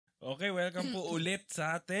Okay, welcome po ulit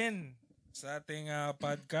sa atin. Sa ating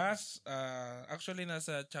podcast. Actually,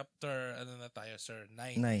 nasa chapter, na tayo, sir?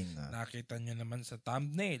 9. Nakita nyo naman sa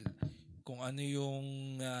thumbnail. Kung ano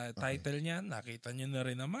yung title niya, nakita nyo na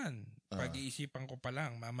rin naman. Pag-iisipan ko pa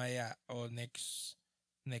lang, mamaya o next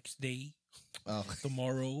day.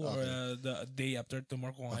 Tomorrow or the day after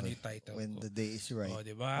tomorrow kung ano yung title when ko. The day is right.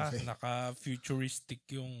 Diba? Naka-futuristic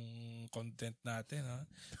yung content natin. Ha?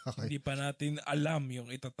 Hindi pa natin alam yung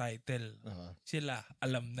ito-title. Sila,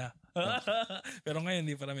 alam na. Pero ngayon,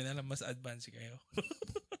 hindi pa namin alam. Mas advance kayo.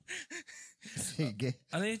 Sige.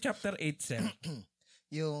 Ano yung chapter 8, sir?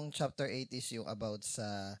 Yung chapter 8 is yung about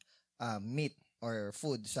sa meat or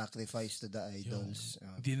food sacrifice to the idols.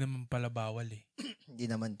 Hindi naman pala bawal eh. Hindi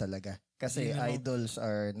naman talaga. Kasi idols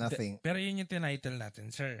are nothing. Pero yun yung tinitle natin,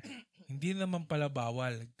 sir. Hindi naman pala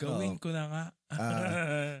bawal. Gawin ko na nga.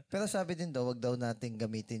 Pero sabi din daw, wag daw natin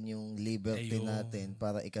gamitin yung liberty natin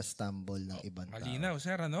para ikastumble ng ibang tao. Malinaw,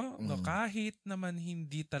 sir, ano? No, kahit naman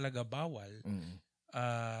hindi talaga bawal,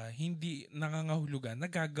 hindi nangangahulugan,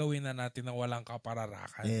 nagagawin na natin ng walang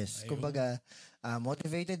kapararakan. Yes. Kumbaga,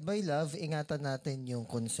 motivated by love, ingatan natin yung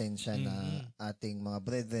konsensya na ating mga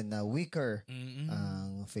brethren na weaker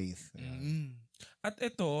ang faith. At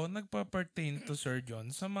ito, nagpa-pertain to Sir John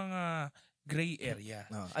sa mga gray area.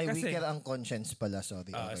 Kasi, weaker ang conscience pala,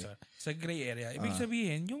 sorry. Okay. Sa gray area. Ibig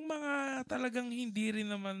sabihin, yung mga talagang hindi rin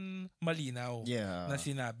naman malinaw na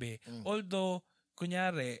sinabi. Although,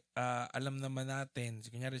 kunyari, alam naman natin,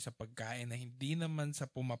 kunyari sa pagkain na hindi naman sa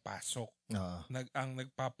pumapasok ang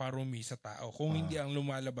nagpaparumi sa tao. Kung hindi ang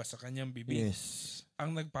lumalabas sa kanyang bibig,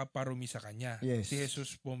 ang nagpaparumi sa kanya. Si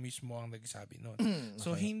Jesus po mismo ang nagsabi nun.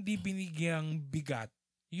 So, hindi binigyang bigat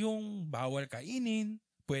yung bawal kainin,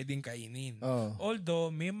 pwedeng kainin.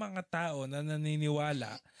 Although, may mga tao na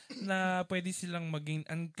naniniwala na pwede silang maging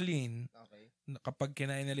unclean kapag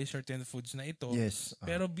kinain nila certain foods na ito.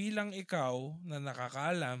 Pero bilang ikaw na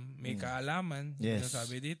nakakaalam, may kaalaman,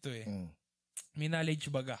 sabi dito may knowledge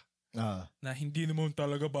baga. Na hindi naman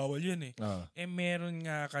talaga bawal yun meron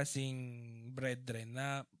nga kasing brethren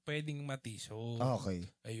na pwedeng matiso.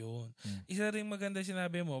 Ayun. Isa ring maganda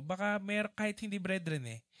sinabi mo, baka kahit hindi brethren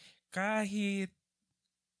kahit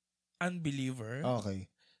unbeliever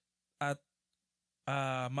at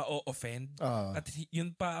ma-offend at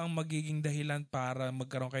yun pa ang magiging dahilan para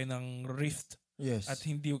magkaroon kayo ng rift at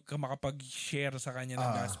hindi ka makapag-share sa kanya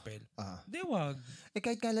ng gospel. Di wag.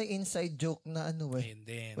 Kahit ka lang inside joke na Yun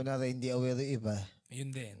din. Kunwari hindi aware yung iba. Yun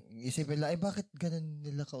din. Isipin lang, bakit ganun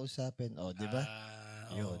nila kausapin? Di ba?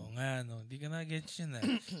 Oo nga, no. Di ka na-gets yun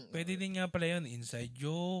Pwede din nga pala yun, inside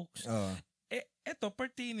jokes. Eto,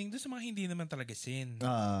 pertaining doon sa mga hindi naman talaga sin.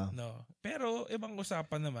 No. Pero, ibang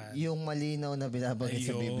usapan naman. Yung malinaw na binabanggit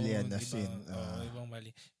sa Biblia na sin. Ibang mali.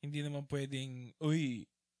 Hindi naman pwedeng,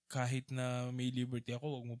 kahit na may liberty ako,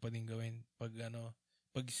 huwag mo pa din gawin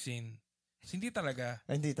pag sin. Hindi talaga.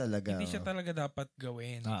 Hindi talaga. Hindi siya talaga dapat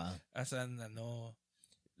gawin. As an,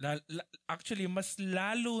 actually, mas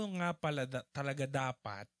lalo nga pala talaga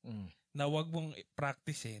dapat na wag mong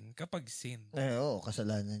practicein kapag sin.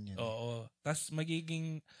 Kasalanan yun. Tas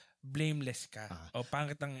magiging blameless ka. O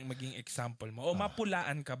pangit ang maging example mo. O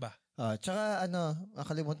mapulaan ka ba? Tsaka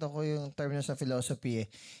nakalimutan ko yung term na sa philosophy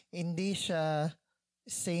Hindi siya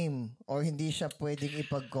same or hindi siya pwedeng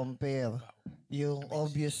ipag-compare yung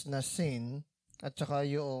obvious na sin at saka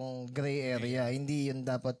yung gray area. Hindi yun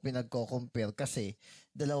dapat pinagko-compare kasi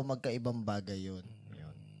dalawang magkaibang bagay yun.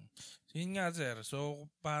 So, yun nga, sir. So,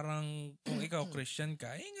 parang kung ikaw Christian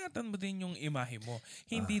ka, ingatan mo din yung imahe mo.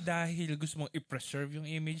 Hindi dahil gusto mong i-preserve yung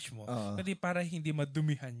image mo, kundi para hindi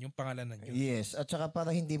madumihan yung pangalan ng Diyos. Yes, at saka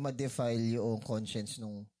para hindi ma-defile yung conscience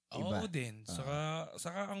nung iba. Oo din.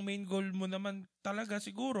 Saka ang main goal mo naman talaga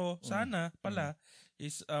siguro, sana pala,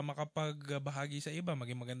 is makapagbahagi sa iba,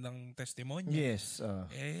 maging magandang testimonya. Yes.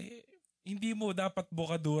 Hindi mo dapat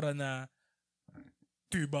bukadura na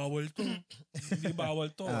bawal to. Hindi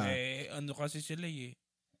bawal to. Kasi sila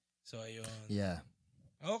So, ayun. Yeah.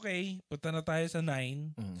 Okay, punta na tayo sa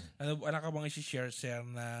 9. Ano ka bang i-share, sir,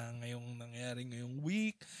 na ngayong nangyari ngayong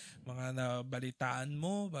week? Mga nabalitaan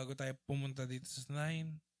mo bago tayo pumunta dito sa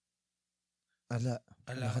 9? Wala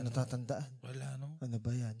ka natatandaan. Wala, no? Ano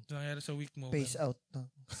ba yan? Ito nangyari sa week mo. Face out,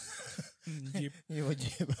 no? Jeep. Yung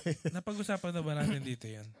jeep. Napag-usapan na ba natin dito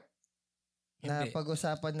yun?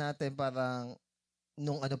 Napag-usapan natin parang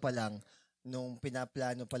nung nung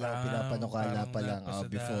pinaplano pa lang, pinapanukala pa lang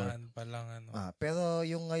before. Pa lang, pero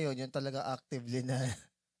yung ngayon, yung talaga actively na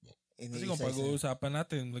kasi kung pag-uusapan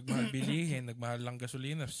natin, nagmahal bilihin, nagmahal lang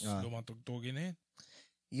gasolina, lumang-tugtugin na yun.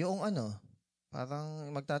 Yung parang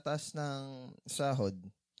magtataas ng sahod.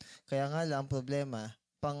 Kaya nga lang, problema,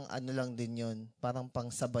 pang ano lang din yun, parang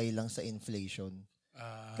pang sabay lang sa inflation.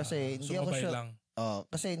 Kasi hindi ako sure. Lang.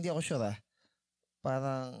 Kasi hindi ako sure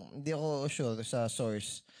Parang hindi ako sure sa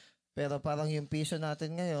source. Pero parang yung piso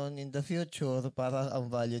natin ngayon, in the future, parang ang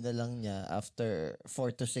value na lang niya after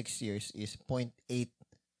 4 to 6 years is 0.8.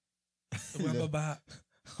 Bumababa.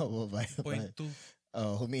 Bumababa. 0.2.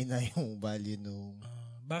 Humina yung value nung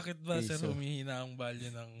bakit ba sir humihina ang value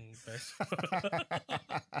ng peso?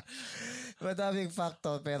 Madaming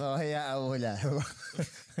factor pero hayaan mo lang.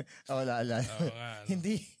 Wala.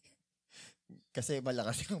 Hindi. Kasi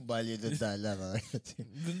malakas yung value ng dollar.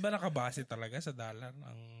 Doon ba nakabase talaga sa dollar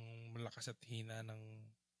ang malakas at hina ng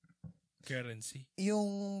currency?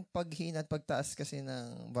 Yung paghina at pagtaas kasi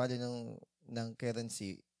ng value ng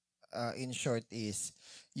currency, in short is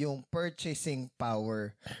yung purchasing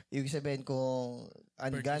power. Ibig sabihin kung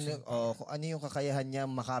ano yung kakayahan niya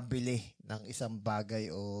makabili ng isang bagay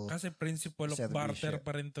o kasi principle of barter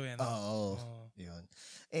pa rin to yan. Yun.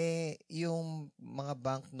 Yung mga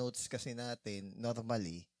banknotes kasi natin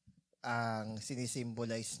normally ang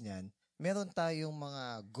sinisimbolize niyan, meron tayong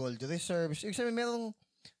mga gold reserves. Ibig sabihin merong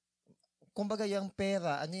kumbaga yung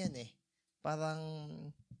pera, ano yan parang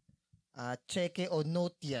cheque o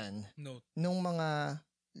note yan nung mga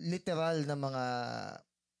literal na mga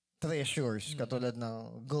treasures katulad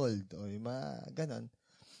ng gold o yung mga ganon.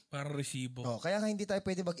 Parang resibo. Kaya nga hindi tayo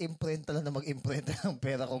pwede mag-imprenta ng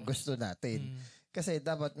pera kung gusto natin. Kasi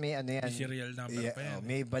dapat may ano yan. May serial number pa yan.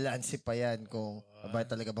 May balance pa yan kung ba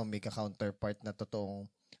talaga bang may ka-counterpart na totoong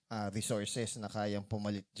resources na kayang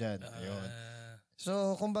pumalit dyan. Ayun.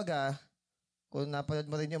 So, kumbaga, kung napanood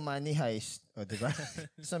mo rin yung Money Heist, di ba?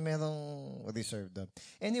 So, merong reserve doon.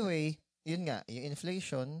 Anyway, yun nga, yung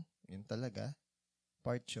inflation, yun talaga,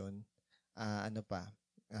 part yun. Ano pa?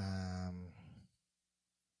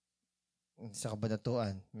 Sa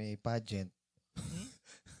kabanatuan, may pageant.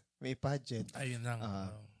 May pageant. Ayun lang.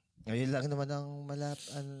 Ayun lang naman ang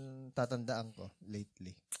tatandaan ko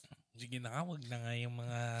lately. Sige na nga, wag na nga yung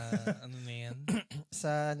mga ano na yan.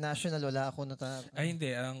 Sa national, wala ako Ay, hindi.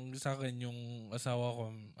 Ang sa akin, yung asawa ko,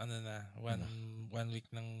 one week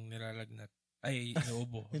nang nilalagnat. Ay,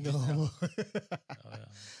 inuubo. Inuubo.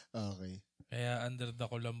 Okay. Kaya under the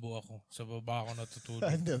kulambo ako. Sa baba ako natutulog.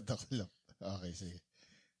 Under the kulambo. Okay, sige.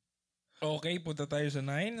 Okay, punta tayo sa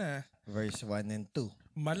 9 Verse 1 and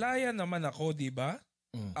 2. Malaya naman ako, di ba?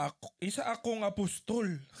 Isa akong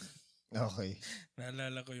apostol. Okay.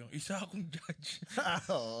 Naalala ko yung isa akong judge.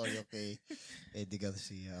 Oo, okay. Eddie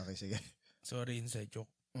Garcia. Okay, sige. Sorry, inside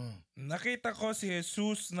joke. Nakita ko si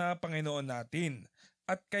Jesus na Panginoon natin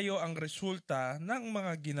at kayo ang resulta ng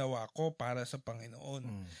mga ginawa ko para sa Panginoon.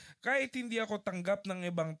 Kahit hindi ako tanggap ng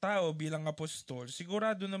ibang tao bilang apostol,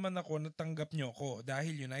 sigurado naman ako na tanggap niyo ako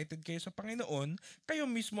dahil united kayo sa Panginoon, kayo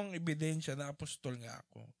mismo ang ebidensya na apostol nga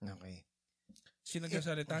ako. Okay. Sino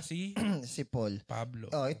nagsasalita? Si Paul.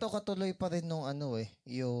 Pablo. Ito katuloy pa rin nung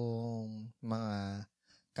yung mga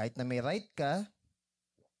kahit na may right ka,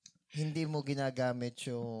 hindi mo ginagamit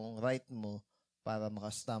yung right mo para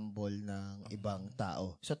makastumble ng ibang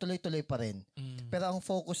tao. So tuloy-tuloy pa rin. Pero ang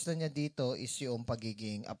focus na niya dito is yung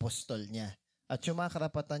pagiging apostol niya. At yung mga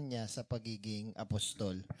karapatan niya sa pagiging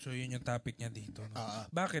apostol. So yun yung topic niya dito. No?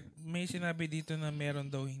 Bakit? May sinabi dito na meron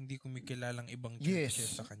daw hindi kumikilalang ibang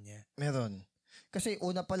churches sa kanya. Meron. Kasi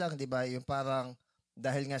una pa lang, di ba, yung parang,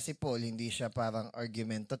 dahil nga si Paul, hindi siya parang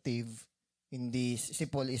argumentative, si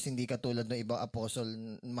Paul is hindi katulad ng ibang apostle,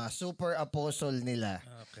 mga super apostle nila.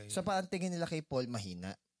 Okay. So parang tingin nila kay Paul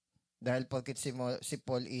mahina. Dahil porket si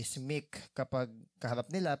Paul is meek kapag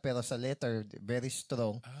kaharap nila, pero sa letter, very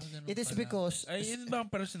strong. It is pala. Because... Ay, yun ba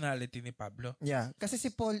ang personality ni Pablo? Yeah. Kasi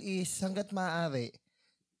si Paul is, hanggat maaari,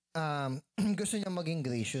 gusto niya maging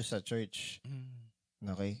gracious sa church.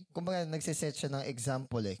 Okay? Kumbaga, nagsiset siya ng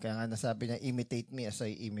example Kaya nga nasabi niya, imitate me as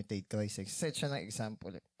I imitate Christ. Set siya ng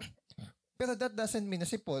example Pero that doesn't mean na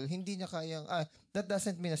si Paul, hindi niya kayang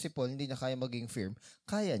maging firm.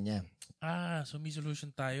 Kaya niya. So may solution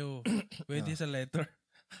tayo. Pwede sa letter.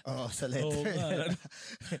 Oo, sa letter.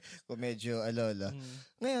 Kung medyo alala.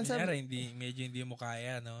 Ngayon, medyo hindi mo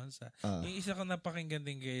kaya, no? Yung isa ko napakinggan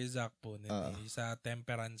din kay Zach po, sa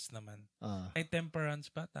temperance naman. Ay, temperance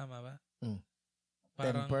ba? Tama ba?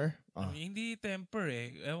 Parang, temper? Hindi temper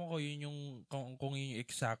Ewan ko yun yung, kung yun yung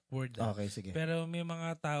exact word. Okay, sige. Pero may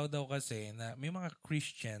mga tao daw kasi, na may mga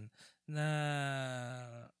Christian na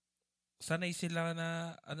sanay sila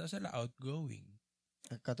na, outgoing.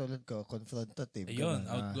 Katulad ko, confrontative. Ayun,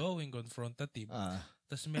 outgoing, confrontative.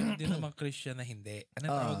 Tapos meron din namang Christian na hindi. Ano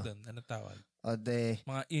tawag doon? Ano tawag?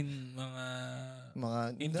 Mga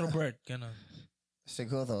introvert, gano'n.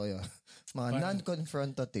 Siguro, yun. Mga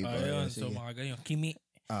non-confrontative. Ayun, so mga ganyan. Kimi.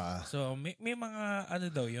 So, may mga, ano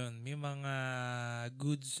daw yun, may mga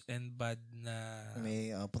goods and bad na...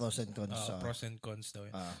 May pros and cons. Pros and cons daw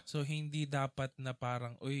yun. So, hindi dapat na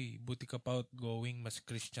parang, uy, buti ka pa outgoing, mas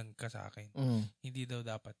Christian ka sa akin. Hindi daw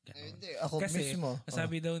dapat ganun. Hindi, ako kasi, mismo.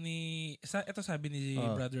 sabi daw ni... Ito sabi ni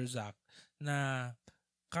Brother Zach, na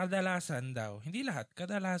kadalasan daw, hindi lahat,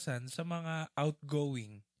 kadalasan sa mga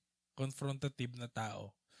outgoing, confrontative na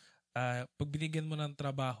tao, pag binigyan mo ng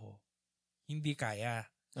trabaho, hindi kaya.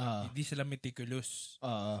 Hindi sila meticulous.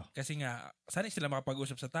 Kasi nga, sanay sila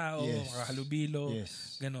makapag-usap sa tao, makahalubilo,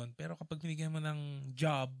 ganun. Pero kapag binigyan mo ng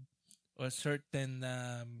job or certain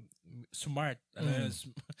smart,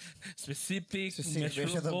 specific,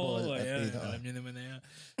 measurable, alam nyo naman na yan.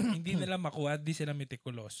 Hindi nila makuha, di sila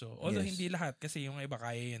meticuloso. Although hindi lahat, kasi yung iba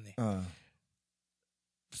kaya yun eh.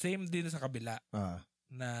 Same din sa kabila.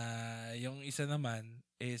 Na yung isa naman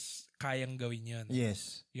is kayang gawin yun.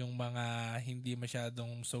 Yes. Yung mga hindi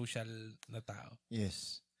masyadong social na tao.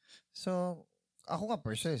 Yes. So, ako nga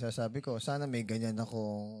per se, sasabi ko, sana may ganyan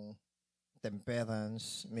akong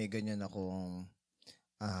temperance, may ganyan akong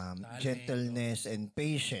gentleness and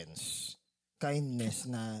patience, kindness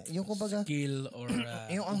na, yung kumbaga, skill or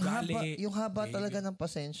yung haba talaga ng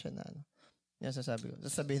pasensya na, yan sasabi ko.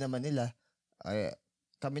 Sasabihin naman nila,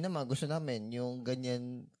 kami naman, gusto namin yung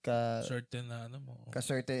ganyan certain na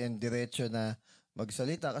certain and diretso na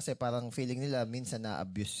magsalita kasi parang feeling nila minsan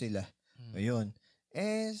na-abuse sila. Ayun.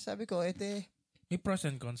 Sabi ko, may pros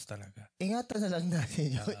and cons talaga. Ingatan na lang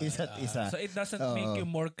natin yung isa't isa. So it doesn't make you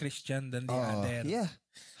more Christian than the other. Yeah.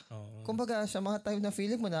 Kumbaga, sa mga time na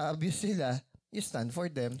feeling mo na-abuse sila, you stand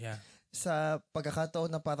for them. Yeah. Sa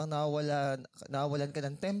pagkakataon na parang nawawalan ka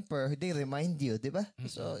ng temper, they remind you, di ba?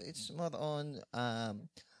 So, it's more on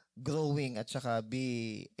growing at saka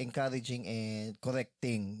be encouraging and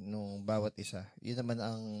correcting nung bawat isa. Yun naman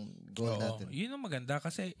ang goal natin. Yun ang maganda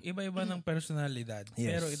kasi iba-iba ng personalidad.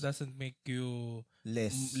 Yes. Pero it doesn't make you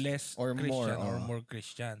less or Christian more, or more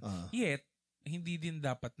Christian. Yet, hindi din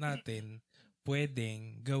dapat natin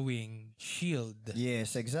pwedeng gawing shield.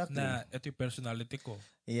 Yes, exactly. Na ito yung personality ko.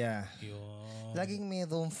 Yeah. Yun. Laging may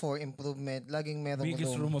room for improvement. Laging may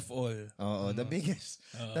biggest room of all. The biggest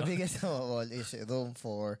room of all is room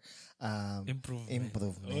for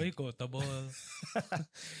improvement. Oy, quotable.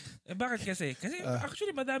 Bakit kasi? Kasi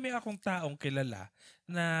actually madami akong taong kilala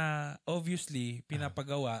na obviously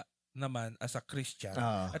pinapagawa naman as a Christian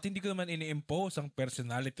at hindi ko naman ini-impose ang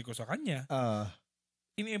personality ko sa kanya.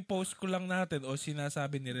 Ini-impose ko lang natin o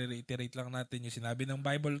sinasabi, nire-reiterate lang natin yung sinabi ng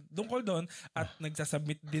Bible tungkol doon at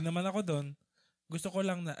nagsasubmit din naman ako doon. Gusto ko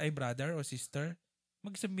lang na, ay brother o sister,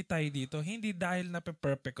 mag-submit tayo dito. Hindi dahil na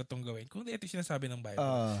perfect ko itong gawin. Kung ito sinasabi ng Bible.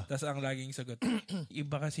 Tapos ang laging sagot,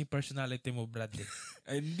 iba kasi personality mo, brad.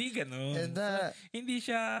 Hindi ganun. And, hindi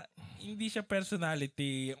siya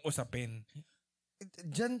personality usapin.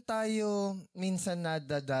 Diyan tayo minsan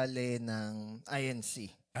nadadali ng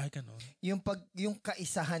INC. Ay, ganun. Yung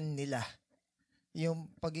kaisahan nila. Yung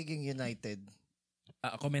pagiging united.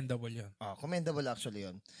 Commendable yun. Commendable actually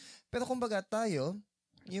yun. Pero kumbaga tayo,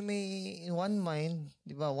 you may one mind,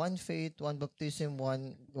 di ba? One faith, one baptism,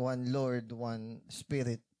 one Lord, one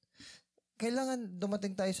Spirit. Kailangan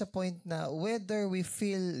dumating tayo sa point na whether we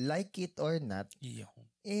feel like it or not,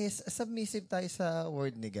 is submissive tayo sa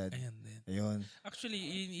word ni God. Ayan din. Ayun. Actually,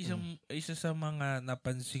 isa sa mga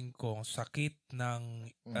napansin ko sakit ng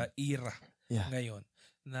era ngayon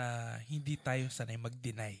na hindi tayo sanay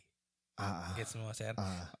mag-deny. Gets mo, sir?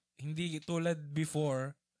 Hindi tulad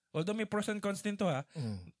before, although may pros and cons din to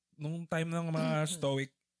nung time ng mga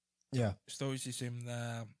stoicism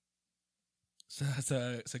na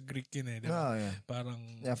sa Greek yun diba? Parang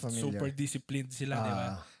super disciplined sila, diba?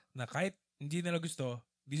 Na kahit hindi nila gusto,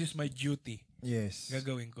 this is my duty. Yes.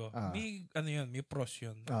 Gagawin ko. May may pros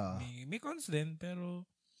yun. May cons din, pero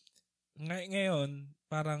ngayon,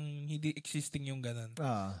 parang hindi existing yung ganun.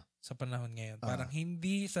 Sa panahon ngayon. Parang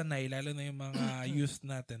hindi sanay, lalo na yung mga youth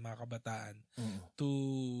natin, mga kabataan, to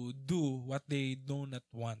do what they do not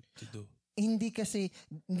want to do. Hindi kasi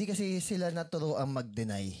sila naturoang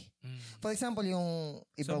mag-deny. For example, yung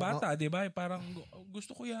iba, sa bata, di ba? Parang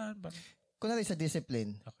gusto ko yan. Kunwari sa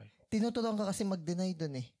discipline. Okay. Tinuturuan ka kasi mag-deny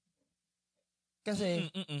dun eh. Kasi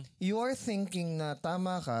you are thinking na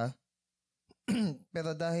tama ka,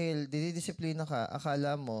 pero dahil didisiplina ka,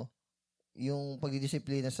 akala mo yung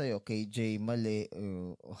pagdidisiplina sa'yo, KJ, mali,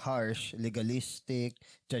 harsh, legalistic,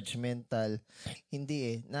 judgmental.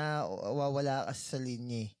 Hindi eh. Nawawala ka sa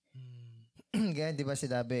linya eh. Ganyan, di ba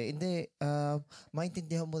sinabi? Hindi,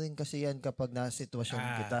 maintindihan mo rin kasi yan kapag nasa sitwasyon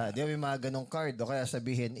kita. Di ba may mga ganong card o kaya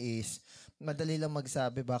sabihin is, madali lang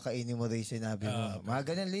magsabi, baka ini mo rin sinabi mo. Mga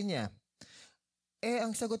ganyan linya.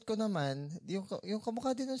 ang sagot ko naman, yung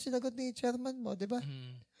kamukha din ng sinagot ni chairman mo, di ba?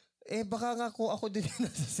 Baka nga kung ako din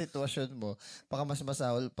nasa sitwasyon mo, baka mas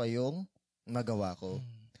masahol pa yung magawa ko.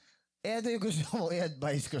 Ano yung gusto mo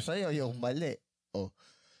i-advise ko sa'yo, yung mali.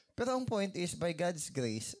 Pero ang point is, by God's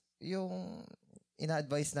grace, yung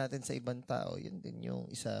ina-advise natin sa ibang tao, yun din yung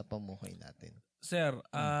isa pamuhay natin. Sir,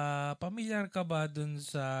 pamilyar ka ba dun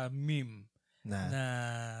sa meme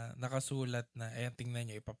na nakasulat na, ayan, tingnan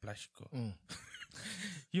nyo, ipa-flash ko.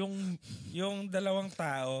 yung dalawang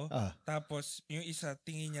tao, tapos yung isa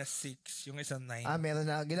tingin niya 6, yung isa 9. Meron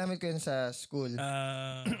na. Ginamit ko yun sa school.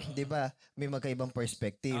 Di ba? May magkaibang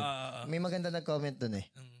perspective. May maganda nag-comment dun eh.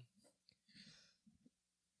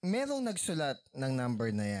 Merong nagsulat ng number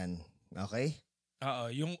na yan. Okay?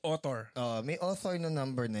 Yung author. May author ng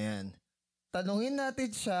number na yan. Tanungin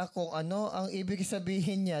natin siya kung ano ang ibig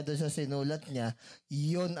sabihin niya doon sa sinulat niya,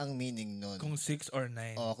 yun ang meaning nun. Kung 6 or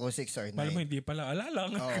 9. Kung 6 or 9. Malam mo, hindi pala. Ala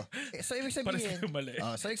lang. So, ibig sabihin,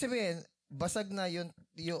 ibig sabihin, basag na yung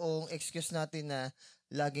excuse natin na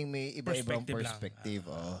laging may iba-ibang perspective.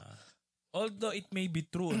 Although it may be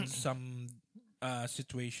true in some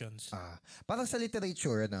situations. Parang sa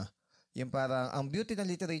literature, yung parang, ang beauty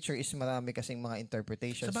ng literature is marami kasing mga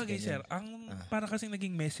interpretations. Sabagay, sir, parang kasing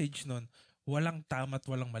naging message nun, walang tama at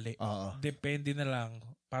walang mali. Depende na lang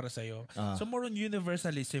para sa'yo. So more on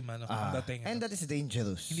universalism, ang dating. And that is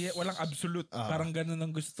dangerous. Hindi, walang absolute. Parang ganun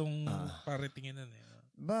ang gustong paratingin nun.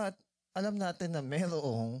 But, alam natin na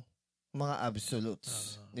merong mga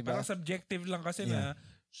absolutes. Diba? Parang subjective lang kasi na,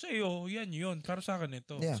 sa'yo, yan yun. Pero sa akin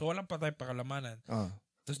ito. So walang patay pakalamanan.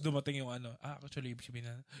 Tapos dumating yung actually, ibig sabihin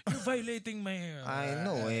na, you're violating my... I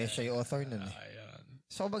know, siya yung author nun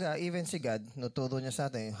So, baga, even si God, nuturo niya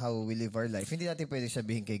sa atin how we live our life. Hindi natin pwede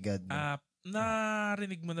sabihin kay God.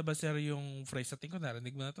 Narinig mo na ba, sir, yung phrase natin ko?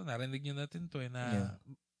 Narinig mo na to? Narinig nyo natin to na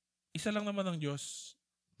isa lang naman ang Diyos.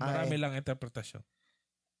 Marami lang interpretasyon.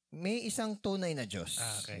 May isang tunay na Diyos.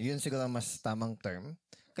 Okay. Yun siguro mas tamang term.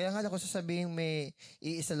 Kaya nga ako sasabihin may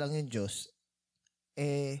iisa lang yung Diyos,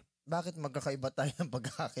 bakit magkakaiba tayo ng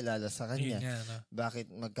pagkakakilala sa Kanya? Bakit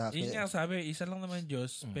Yun nga sabi, isa lang naman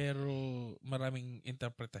Diyos, pero maraming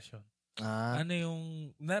interpretasyon. Ano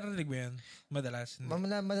yung, narinig mo yan? Madalas?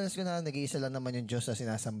 Madalas ko na nag-iisa lang naman yung Diyos na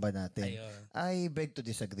sinasamba natin. Ayun. I beg to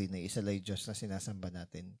disagree na isa lang yung Diyos na sinasamba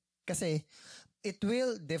natin. Kasi, it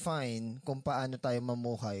will define kung paano tayo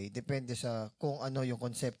mamuhay. Depende sa kung ano yung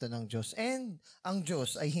konsepto ng Diyos. And, ang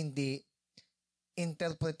Diyos ay hindi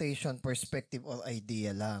interpretation, perspective, or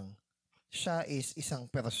idea lang. Siya is isang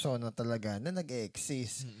persona talaga na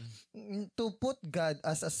nag-exist. To put God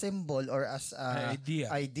as a symbol or as a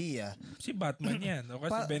idea. Si Batman yan. O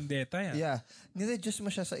kasi Vendetta yan. Yeah. Nireduce mo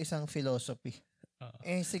siya sa isang philosophy.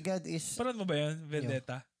 Si God is... Parang mo ba yun?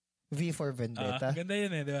 Vendetta? V for Vendetta. Ganda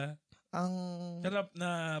yun di ba? Ang... Sarap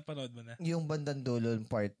na panood mo na. Yung bandang dulo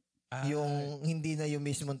part. Yung hindi na yung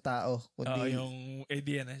mismong tao. Kundi... yung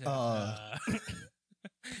idea na siya.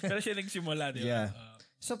 Pero siya nagsimula, di ba? Yeah.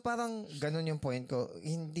 So parang ganun yung point ko.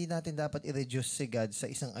 Hindi natin dapat i-reduce si God sa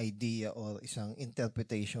isang idea or isang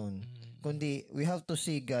interpretation. Kundi we have to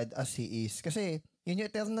see God as He is. Kasi yun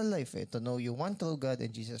yung eternal life to know you one true God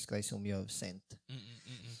and Jesus Christ whom you have sent.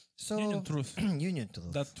 So, yun yung truth. Yun yung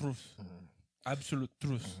truth. That truth. Absolute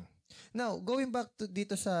truth. Now, going back to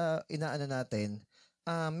dito sa inaano natin,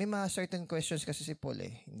 may mga certain questions kasi si Paul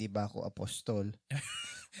Hindi ba ako apostol?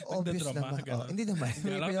 Obvious naman. Hindi naman.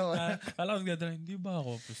 Alam ko hindi ba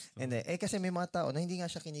ako apostol? Hindi. Kasi may mga tao na hindi nga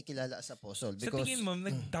siya kinikilala as apostle. Sa tingin mo,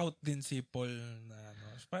 nag-doubt din si Paul na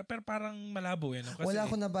pero parang malabo yan. Kasi, wala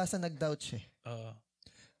akong nabasa nag-doubt siya.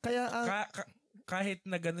 Kaya kahit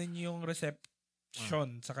na ganun yung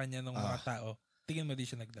reception sa kanya ng mga tao, tingin mo di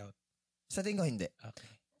siya nag-doubt? Sa tingin ko hindi. Okay.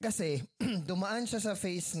 Kasi dumaan siya sa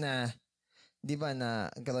phase na, di ba, na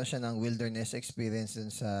nagkaroon siya ng wilderness experience dun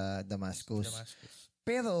sa Damascus.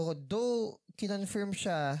 Pero, kinonfirm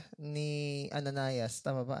siya ni Ananias,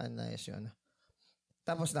 tama ba Ananias yun?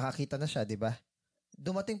 Tapos nakakita na siya, di ba?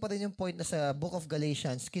 Dumating pa rin yung point na sa Book of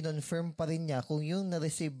Galatians, kinonfirm pa rin niya kung yung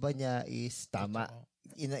na-receive ba niya is tama.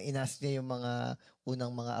 Inas niya yung mga unang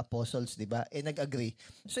mga apostles, di ba? Nag-agree.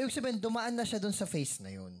 So, ibig sabihin, dumaan na siya dun sa phase na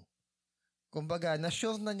yun. Kumbaga,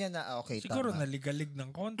 na-sure na niya na, okay, siguro tama. Naligalig ng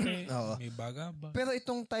konti, may baga ba? Pero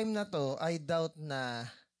itong time na to, I doubt na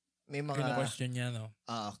may mga... Kino-question niya, no?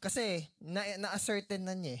 Kasi, na-ascertain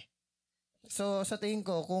na niya So, sa tingin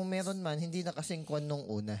ko, kung meron man, hindi na kasing kwan nung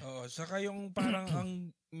una. Saka yung parang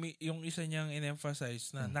yung isa niyang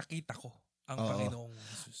in-emphasize na nakita ko ang Panginoong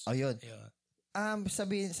Jesus. Ayun.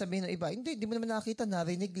 Sabihin ng iba, hindi mo naman nakita,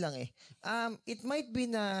 narinig lang It might be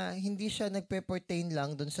na hindi siya nagpe-pertain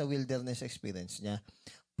lang dun sa wilderness experience niya.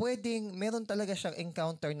 meron talaga siyang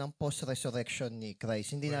encounter ng post-resurrection ni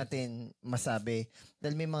Christ. Hindi natin masabi.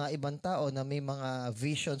 Dahil may mga ibang tao na may mga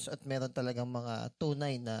visions at meron talagang mga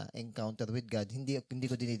tunay na encounter with God. Hindi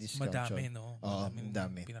ko dinidiscount. Madami, no?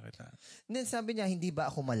 Madami. Pinakita. Then sabi niya, hindi ba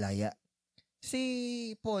ako malaya? Si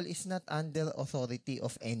Paul is not under authority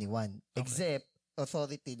of anyone except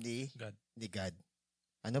authority ni God.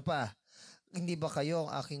 Ano pa? Hindi ba kayo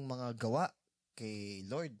ang aking mga gawa kay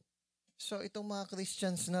Lord? So, itong mga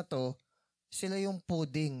Christians na to, sila yung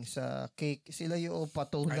pudding sa cake. Sila yung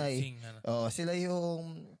patunay. Sila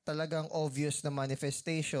yung talagang obvious na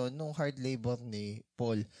manifestation ng hard labor ni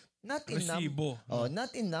Paul. Not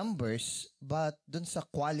in numbers, but dun sa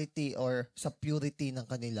quality or sa purity ng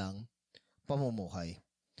kanilang pamumuhay.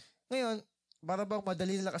 Ngayon, para bang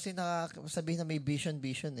madali nila kasi nakasabihin na may vision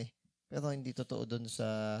eh. Pero hindi totoo dun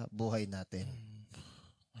sa buhay natin.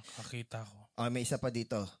 Nakakita ko. May isa pa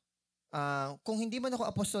dito. Kung hindi man ako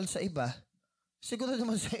apostol sa iba, siguro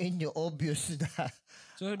naman sa inyo, obvious na.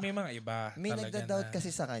 So, may mga iba. May nagda-doubt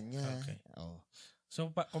kasi sa kanya. Okay.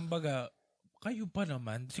 So, kumbaga, kayo pa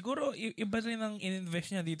naman. Siguro, iba rin ang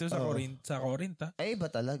in-invest niya dito sa Corinth. Ay,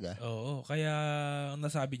 iba talaga. Oo, kaya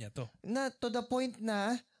nasabi niya to. Na to the point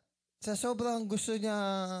na, sa sobrang gusto niya,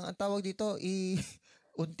 ang tawag dito,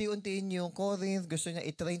 unti-untiin yung Corinth, gusto niya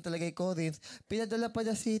i-train talaga yung Corinth, pinadala pa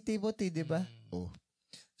niya si Timothy, di ba?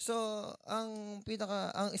 So, ang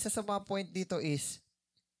isa sa mga point dito is,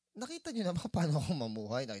 nakita nyo naman paano ako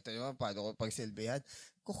mamuhay, nakita nyo naman paano ako pagsilbihan,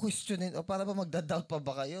 kukwestiyonin, o para ba magda-doubt pa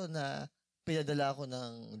ba kayo na pinadala ako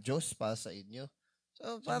ng Diyos para sa inyo?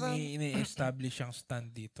 So, parang may ini-establish ang stand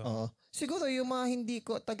dito. Siguro yung mga hindi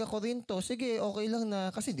ko taga-Corinto, sige, okay lang na,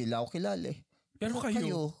 kasi hindi lang ako kilala eh. Pero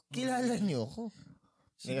kayo kilala nyo ako.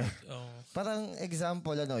 Parang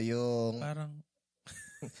example, yung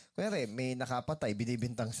kunyari, may nakapatay,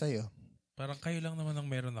 binibintang sa'yo. Parang kayo lang naman ang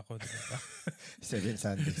meron ako. Diba? 7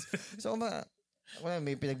 Sundays. So,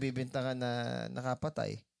 may pinagbibintangan na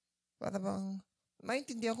nakapatay. Para bang,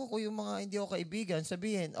 maintindihan ko kung yung mga hindi ako kaibigan,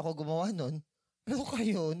 sabihin, ako gumawa nun. Pero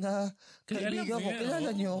kayo na kaibigan ko,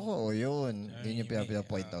 kilala niyo ako. Yun. Yun yung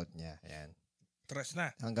pinapoint out niya. Ayan. Trust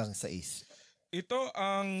na. Hanggang 6. Ito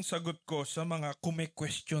ang sagot ko sa mga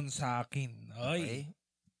kume-question sa akin. Okay.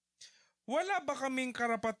 Wala ba kaming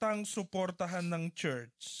karapatang suportahan ng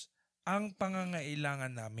church ang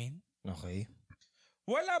pangangailangan namin? Okay.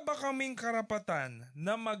 Wala ba kaming karapatan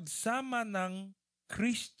na magsama ng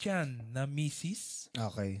Christian na misis?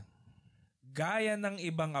 Okay. Gaya ng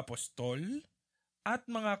ibang apostol at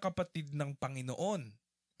mga kapatid ng Panginoon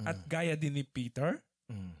at gaya din ni Peter?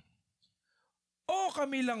 O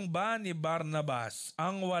kami lang ba ni Barnabas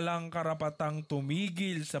ang walang karapatang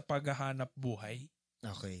tumigil sa paghahanap buhay?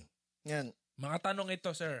 Okay. Yan. Mga tanong ito,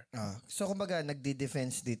 sir. So, kumbaga,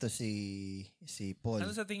 nagdi-defense dito si Paul. Ano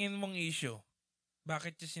sa tingin mong issue?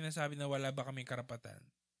 Bakit niya sinasabi na wala ba kaming karapatan?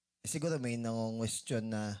 Siguro may nangong-question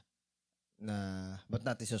na ba't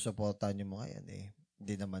natin susuportahan yung mga yan eh.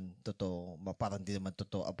 Hindi naman totoo, parang hindi naman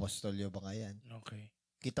totoo apostol yung mga yan. Okay.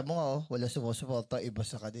 Kita mo nga wala sumusuporta iba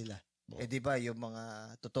sa kanila. Di ba yung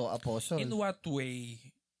mga totoo apostol? In what way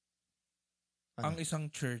ang isang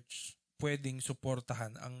church pwedeng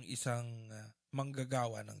suportahan ang isang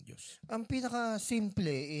manggagawa ng Diyos? Ang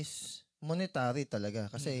pinaka-simple is monetary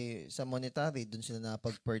talaga. Kasi sa monetary, dun sila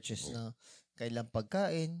napag-purchase na kailang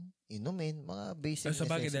pagkain, inumin, mga basic necessities.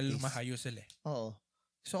 Sa bagay dahil mahayo sila. Oo.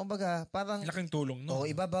 So, kumbaga, parang laking tulong, no?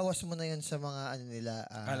 Ibabawas mo na yun sa mga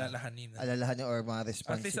alalahanin or mga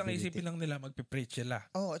responsibility. At least ang isipin lang nila, magpipreach sila.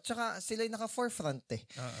 At saka sila yung naka-forefront eh.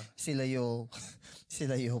 Sila yung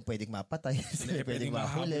pwedeng mapatay, sila pwedeng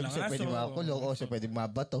mahuli, sila pwedeng makulong, sila pwedeng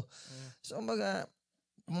mabato. So, kumbaga,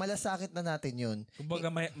 malasakit na natin yun.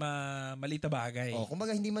 Kumbaga, malita bagay.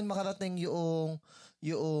 Kumbaga, hindi man makarating yung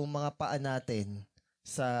mga paa natin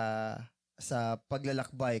sa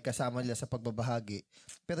paglalakbay, kasama nila sa pagbabahagi.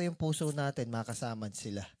 Pero yung puso natin, makasama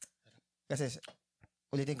sila. Kasi,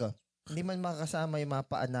 ulitin ko, hindi man makasama yung mga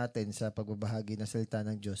paa natin sa pagbabahagi ng salita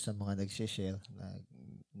ng Diyos sa mga nag-share na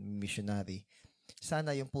missionary.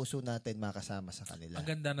 Sana yung puso natin makasama sa kanila. Ang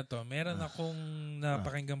ganda na to. Meron akong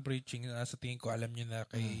napakinggang preaching na sa tingin ko, alam nyo na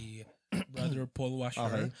kay Brother Paul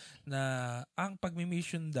Washer, na ang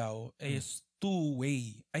pagmi-mission daw is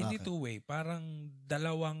two-way. Ay, hindi two-way. Parang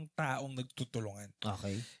dalawang taong nagtutulungan.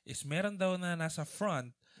 Okay. Is meron daw na nasa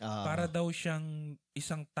front para daw siyang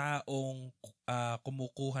isang taong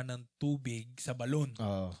kumukuha ng tubig sa balon.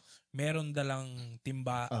 Meron dalang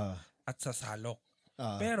timba at sasalok.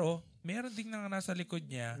 Pero, meron ding na nasa likod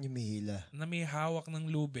niya na may hawak ng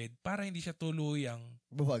lubid para hindi siya tuluyang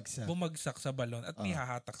bumagsak sa balon at may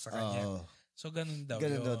hahatak sa kanya. So, ganun daw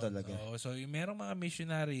ganun yun. daw talaga. So, merong mga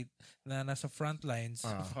missionary na nasa front lines,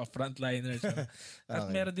 mga frontliners. At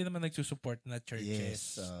meron din naman nagsusupport na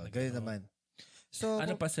churches. Yes, ganun naman. So,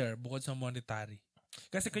 ano pa, sir, bukod sa monetary?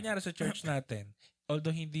 Kasi kunyari sa church natin,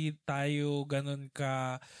 although hindi tayo ganun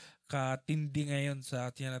katindi ngayon sa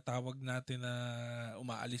tinatawag natin na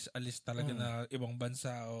umaalis-alis talaga na ibang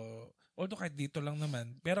bansa although kahit dito lang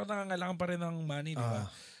naman, pero nangangailangan pa rin ng money, di ba?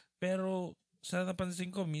 Pero sa napansin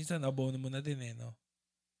ko, minsan abono mo na din no?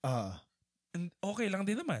 Okay lang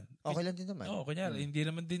din naman. Okay lang din naman. Oo, kunyari, hindi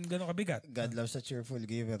naman din ganun kabigat. God loves a cheerful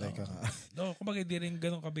giver. Kumbaga hindi rin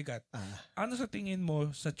ganun kabigat. Ano sa tingin mo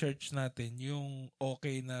sa church natin yung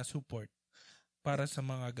okay na support para sa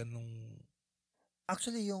mga ganung...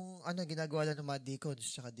 Actually, yung ginagawa lang ng mga deacons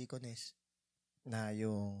tsaka deaconess na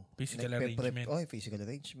yung physical arrangement. Physical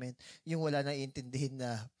arrangement. Yung wala na iintindihin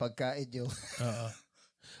na pagkain yung...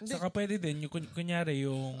 Saka pwede din, yung kunyari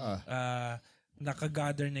yung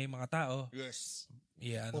nakagather na yung mga tao. Yes.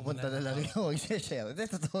 Yeah, pupunta na lang yung mag-share. Hindi,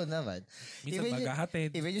 totoo naman. Minsan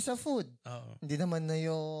maghahatid. Even yung sa food. Hindi naman na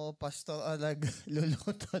yung pastor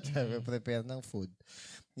nagluluto na prepare ng food.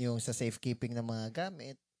 Yung sa safekeeping ng mga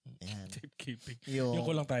gamit. Yan. Safekeeping. Yung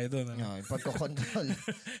kulang tayo doon. Yung pagko-control.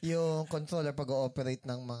 Yung controller pag-ooperate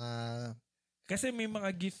ng mga... Kasi may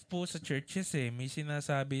mga gift po sa churches May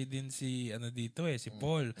sinasabi din si si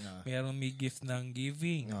Paul. Mayroong may gift ng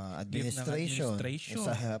giving. Administration.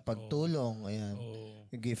 Sa pagtulong. Ayan.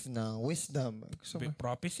 Gift ng wisdom.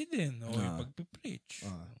 Prophecy din. Yung pagpipreach.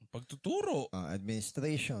 Pagtuturo.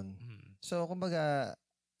 Administration. So, kumbaga,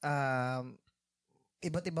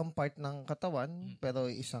 iba't ibang part ng katawan, pero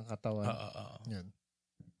isang katawan. Yan.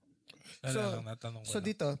 So,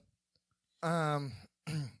 dito,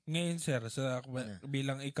 ngayon, sir,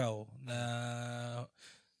 bilang ikaw na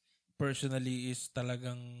personally is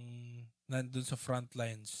talagang nandun sa front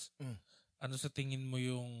lines, ano sa tingin mo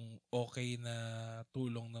yung okay na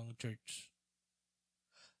tulong ng church?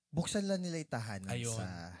 Buksan lang nila yung tahanan. Ayun.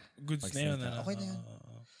 Sa goods na yun. Okay na yun.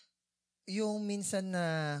 Yung minsan na,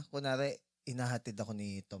 kunwari, inahatid ako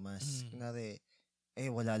ni Tomas. Kunwari,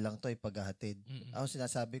 wala lang to ipaghahatid. Ako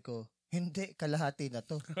sinasabi ko, hindi, kalahati na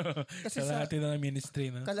to. Kasi kalahati na ng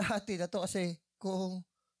ministry, no? Kalahati na to kasi kung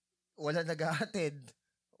wala naghahatid,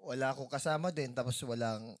 wala akong kasama din, tapos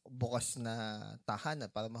walang bukas na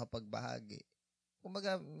tahanan para makapagbahagi.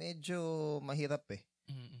 Kumbaga, medyo mahirap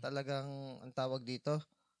Talagang, ang tawag dito,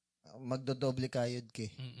 magdodoble kayod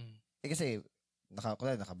ka. Kasi,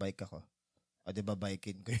 nakabike ako. O diba,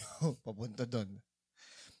 biking ko yung papunta doon.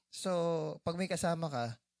 So, pag may kasama ka,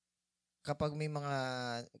 kapag may mga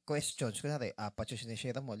questions, kunwari, 4 yung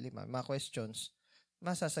sinishare mo, 5, mga questions,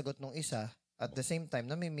 masasagot nung isa, at the same time,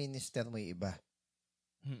 na may minister mo yung iba.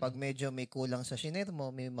 Pag medyo may kulang sa shinare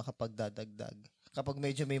mo, may makapagdadagdag. Kapag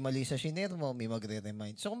medyo may mali sa shinare mo, may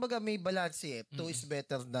magre-remind. So, kumbaga, may balance 2 is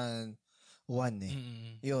better than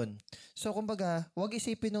 1 Yun. So, kumbaga, wag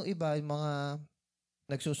isipin ng iba, yung mga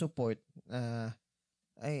nagsusupport,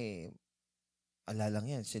 ala lang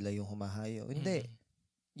yan, sila yung humahayo. Hindi.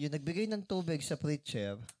 Yung nagbigay ng tubig sa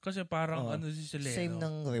preacher. Kasi parang sila. Same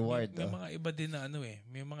ng reward. May mga iba din na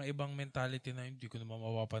may mga ibang mentality na hindi ko naman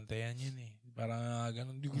mapapantayan yun Parang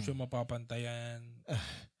ganun, hindi ko siya mapapantayan.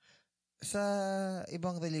 Sa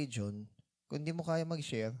ibang religion, kung di mo kaya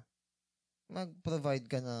mag-share,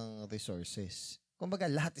 mag-provide ka ng resources. Kumbaga,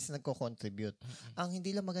 lahat is nagko-contribute. Ang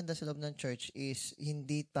hindi lang maganda sa loob ng church is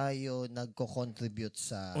hindi tayo nagko-contribute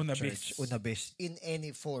sa church. Una-base. In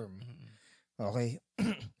any form. Okay?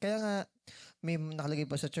 Kaya nga, may nakalagay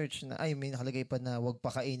pa sa church na, may nakalagay pa na wag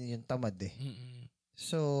pakainin yung tamad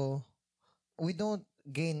So, we don't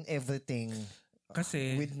gain everything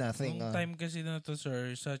kasi, with nothing. Nung time kasi na to,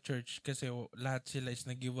 sir, sa church, kasi lahat sila is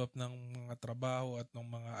nag-give up ng mga trabaho at ng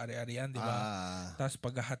mga ari-arian, di ba? Tapos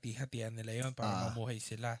paghahati-hatian nila yon para mamuhay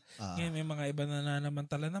sila. Ngayon, may mga iba na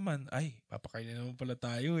nanamantala naman, papakainin naman pala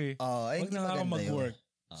tayo Wag na ako mag-work.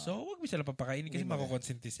 So, wag mo sila papakainin kasi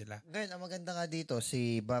makukonsente sila. Ngayon, ang maganda nga dito,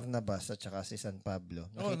 si Barnabas at saka si San Pablo.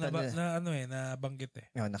 Nabanggit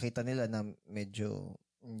nakita nila na medyo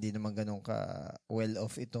hindi naman ganun ka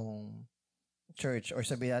well-off itong church. Or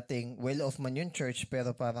sabi natin, well-off man yung church,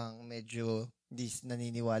 pero parang medyo hindi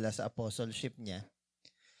naniniwala sa apostleship niya.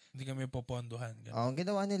 Hindi kami popondohan. Ang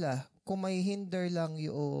ginawa nila, kung may hinder lang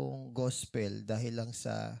yung gospel dahil lang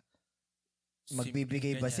sa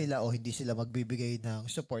magbibigay ba sila o hindi sila magbibigay ng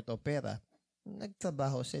support o pera,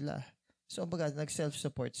 nagtrabaho sila. So,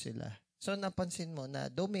 nag-self-support sila. So, napansin mo na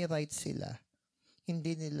though may rights sila,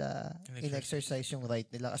 hindi nila in-exercise yung right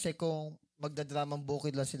nila. Kasi kung magdadramang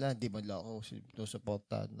bukid lang sila, hindi man lang ako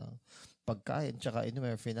susuporta ng pagkain tsaka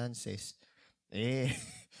finances.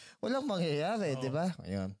 Walang mangyayari, di ba?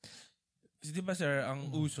 Ayun. Di ba, sir, ang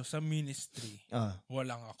uso sa ministry,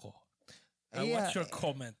 walang ako. What's your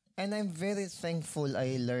comment? And I'm very thankful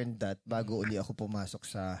I learned that bago uli ako pumasok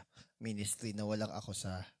sa ministry na walang ako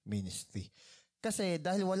sa ministry. Kasi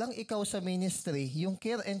dahil walang ikaw sa ministry, yung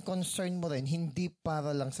care and concern mo rin, hindi para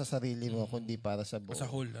lang sa sarili mo, kundi para sa buong. Sa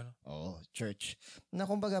whole, church. Na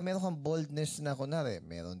kumbaga, meron kang boldness na kunwari,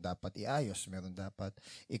 meron dapat iayos, meron dapat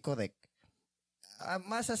i-correct.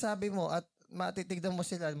 Masasabi mo at matitignan mo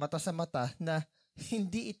sila mata sa mata na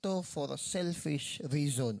hindi ito for selfish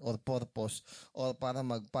reason or purpose or para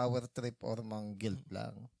mag-power trip or mang-guilt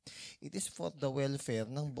lang. It is for the welfare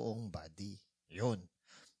ng buong body. Yun.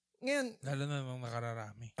 Ngayon, lalo na nung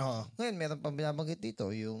nakararami. Ngayon, meron pang binabanggit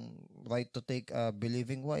dito, yung right to take a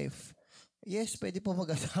believing wife. Yes, pwede po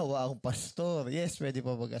mag-asawa ang pastor. Yes, pwede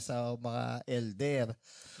po mag-asawa ang mga elder.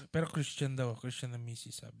 Pero Christian daw. Christian na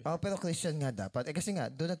misis, sabi. Pero Christian nga dapat. Kasi nga,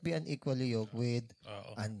 do not be unequally yoked with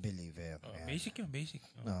unbeliever. Basic yun, basic.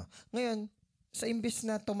 Ngayon, sa imbis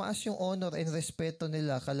na tumaas yung honor and respeto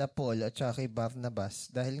nila kala Paul at saka kay Barnabas,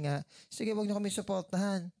 dahil nga, sige, wag nyo kami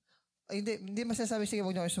supportahan. Hindi masasabi, sige,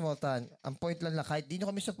 wag nyo kami supportahan. Ang point lang kahit di nyo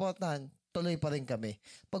kami supportahan, tuloy pa rin kami.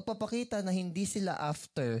 Pagpapakita na hindi sila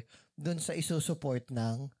after dun sa isusupport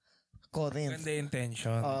ng Corinth. Ganda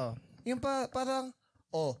intention. Yung parang,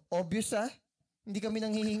 obvious hindi kami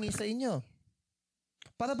nanghihingi sa inyo.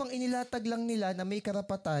 Para bang inilatag lang nila na may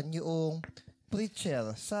karapatan yung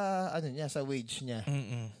preacher sa sa wage niya.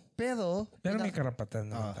 Pero may karapatan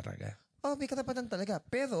naman talaga. May karapatan talaga.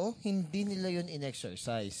 Pero hindi nila yun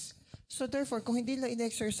in-exercise. So therefore, kung hindi nila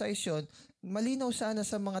in-exercise yun, malinaw sana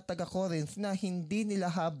sa mga taga-Corinth na hindi nila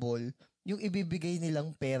habol yung ibibigay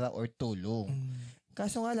nilang pera or tulong.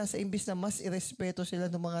 Kaso nga lang, sa imbis na mas irespeto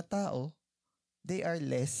sila ng mga tao, they are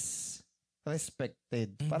less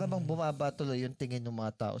respected. Para bang bumaba tuloy yung tingin ng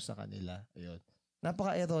mga tao sa kanila. Ayun.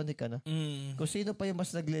 Napaka-ironic, Kung sino pa yung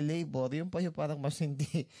mas nagle-labor, yung pa yung parang mas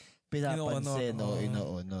hindi pinapansin o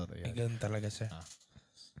ino-honor. Ganun talaga siya.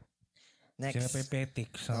 Next. Sila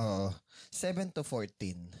pepetics. 7 to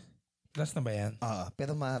 14. Last na ba yan?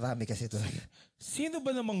 Pero marami kasi ito. Sino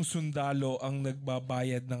ba namang sundalo ang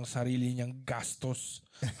nagbabayad ng sarili niyang gastos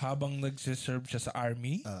habang nagsiserve siya sa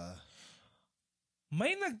army?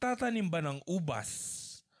 May nagtatanim ba ng ubas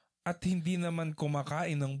at hindi naman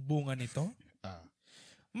kumakain ng bunga nito?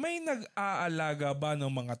 May nag-aalaga ba ng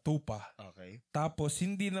mga tupa? Tapos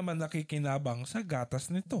hindi naman nakikinabang sa gatas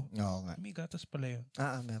nito? Oo nga. May gatas pala yun.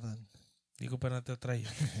 Meron. Hindi ko pa natatry.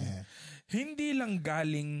 Hindi lang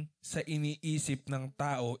galing sa iniisip ng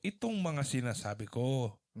tao itong mga sinasabi ko.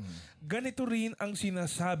 Ganito rin ang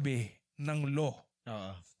sinasabi ng law.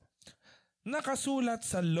 Nakasulat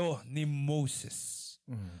sa law ni Moses.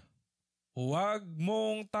 Huwag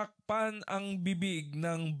mong takpan ang bibig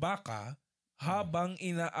ng baka habang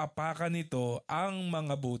inaapakan nito ang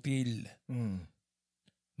mga butil.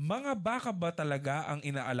 Mga baka ba talaga ang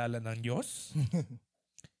inaalala ng Diyos?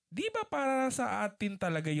 Di ba para sa atin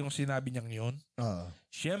talaga yung sinabi niyang yun?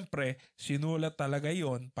 Siyempre, sinulat talaga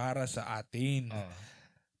yon para sa atin.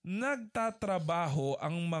 Nagtatrabaho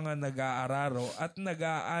ang mga nag-aararo at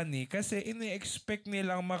nag-aani kasi ini-expect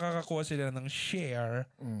nilang makakakuha sila ng share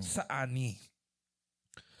sa ani.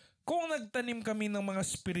 Kung nagtanim kami ng mga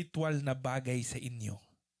spiritual na bagay sa inyo,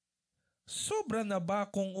 sobra na ba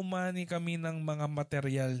kung umani kami ng mga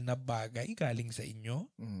material na bagay galing sa inyo?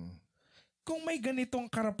 Kung may ganitong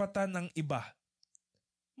karapatan ng iba,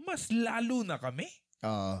 mas lalo na kami.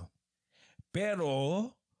 Pero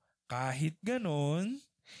kahit ganon,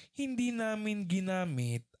 hindi namin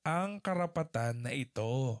ginamit ang karapatan na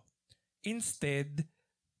ito. Instead,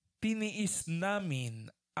 tiniis namin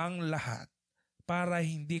ang lahat para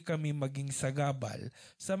hindi kami maging sagabal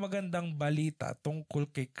sa magandang balita tungkol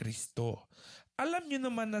kay Kristo. Alam nyo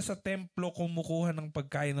naman na sa templo kumukuha ng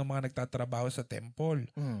pagkain ng mga nagtatrabaho sa temple.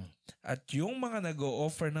 At yung mga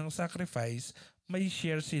nag-o-offer ng sacrifice, may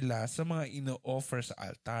share sila sa mga ino-offer sa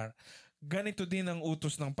altar. Ganito din ang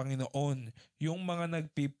utos ng Panginoon. Yung mga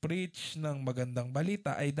nagpipreach ng magandang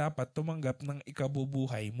balita ay dapat tumanggap ng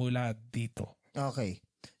ikabubuhay mula dito. Okay.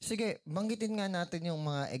 Sige, banggitin nga natin yung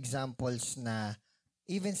mga examples na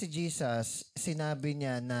even si Jesus, sinabi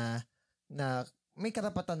niya na may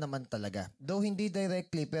karapatan naman talaga. Though hindi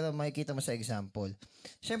directly, pero makikita mo sa example.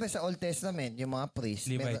 Siyempre sa Old Testament, yung mga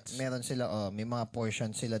priests, meron sila, may mga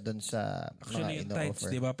portion sila doon sa actually, mga ino-offer.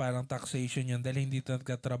 Actually, di ba parang taxation yun dahil hindi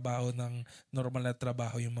nagkatrabaho ng normal na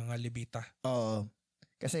trabaho yung mga Levita.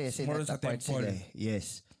 Kasi sineta part sila.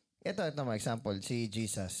 Yes. Ito mga example, si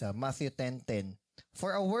Jesus, Matthew 10:10.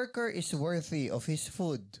 For a worker is worthy of his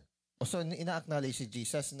food. So, ina-acknowledge si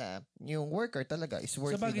Jesus na yung worker talaga is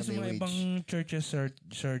worthy na may wage. Sa mga ibang churches,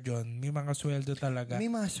 Sir John, may mga sweldo talaga. May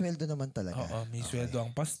mga sweldo naman talaga. Oo, may sweldo ang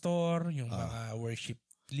pastor, yung mga worship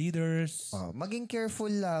leaders. Maging careful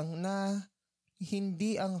lang na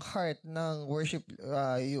hindi ang heart ng worship,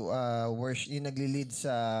 yung nagli-lead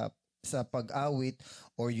sa pag-awit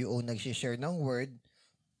or yung nagsishare ng word,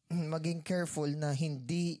 maging careful na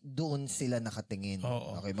hindi doon sila nakatingin.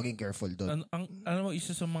 Oo. Okay, maging careful doon. Alam mo,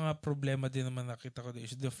 isa sa mga problema din naman nakita ko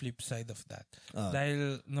is the flip side of that.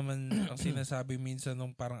 Dahil naman ang sinasabi minsan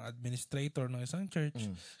ng parang administrator ng isang church,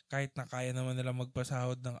 kahit na kaya naman nila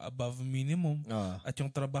magpasahod ng above minimum, at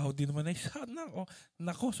yung trabaho din naman ay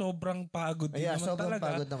nako, sobrang pagod din naman sobrang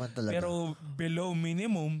talaga. Pagod naman talaga. Pero below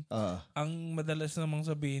minimum, ang madalas namang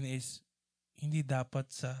sabihin is, hindi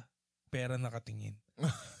dapat sa pera nakatingin.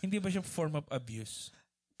 Hindi ba siya form of abuse?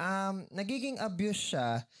 Nagiging abuse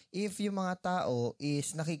siya if yung mga tao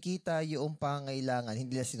is nakikita yung pangailangan,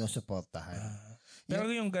 hindi nila sinusuportahan. Pero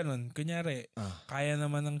yung ganun, kunyari, kaya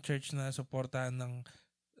naman ng church na suportahan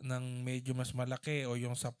ng medyo mas malaki o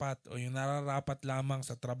yung sapat o yung nararapat lamang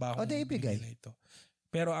sa trabaho. O, di ibigay. Ito.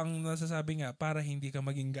 Pero ang nasasabi nga, para hindi ka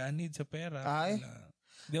maging ganid sa pera.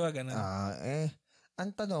 Di ba ganun? Ang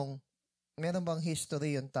tanong, meron bang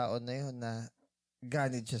history yung tao na yun na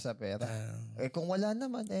ganid siya sa pera? Kung wala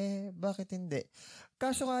naman, bakit hindi?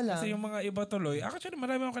 Kaso nga lang. Kasi yung mga iba tuloy, actually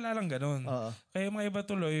marami akong kilalang ganun. Kaya yung mga iba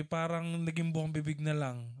tuloy, parang naging buong bibig na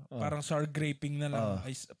lang. Parang sour graping na lang.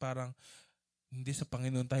 Ay, parang, hindi sa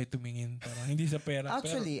Panginoon tayo tumingin. Parang hindi sa pera.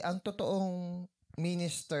 Actually, ang totoong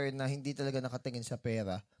minister na hindi talaga nakatingin sa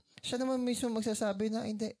pera, siya naman mismo magsasabi na,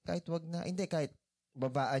 hindi, kahit wag na, hindi, kahit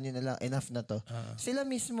babaan nyo na lang, enough na to. Sila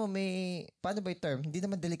mismo may, paano ba yung term? Hindi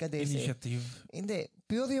naman delikadese. Initiative. Hindi.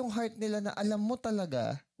 Pure yung heart nila na alam mo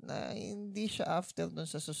talaga na hindi siya after dun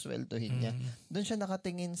sa susweldohin niya. Doon siya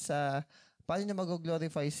nakatingin sa paano niya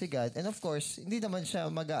mag-glorify si God. And of course, hindi naman siya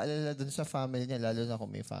mag-aalala dun sa family niya, lalo na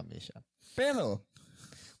kung may family siya. Pero,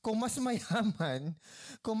 kung mas mayaman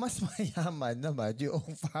naman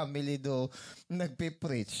yung family do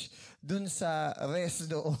nagpe-preach dun sa rest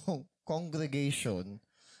doong congregation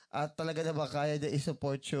at talaga na ba kaya na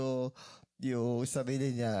i-support yung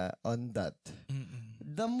sarili niya on that.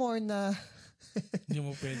 The more na hindi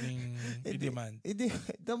mo pwedeng i-demand.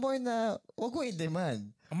 The more na wag mo i-demand.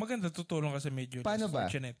 Ang maganda, tutulong kasi medyo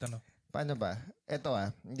fortunate. Paano ba? Ito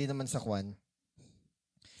hindi naman sa kwan.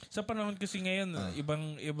 Sa panahon kasi ngayon,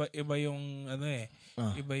 iba yung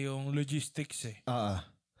iba yung logistics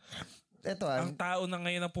Ito ang tao na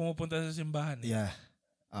ngayon ang pumupunta sa simbahan. Yeah.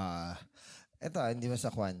 Ito hindi ba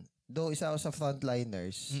sa kwan. Though isa ako sa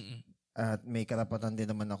frontliners at may karapatan din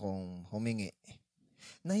naman akong humingi.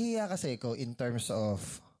 Nahiya kasi ko in terms of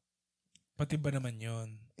pati ba naman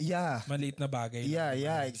yun? Yeah. Maliit na bagay.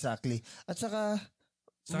 Yeah, exactly. At saka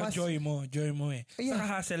joy mo Saka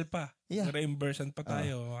hassle pa. Reimbursan pa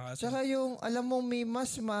tayo. Saka yung, alam mo, may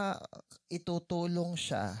mas itutulong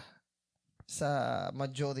siya sa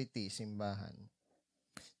majority simbahan.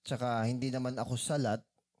 Tsaka hindi naman ako salat.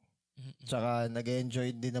 Tsaka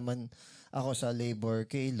nag-enjoy din naman ako sa labor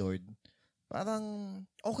kay Lord. Parang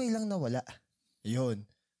okay lang na wala. Yun.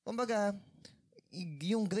 Kumbaga,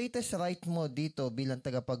 yung greatest right mo dito bilang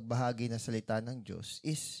tagapagbahagi ng salita ng Diyos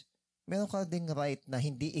is meron ka ding right na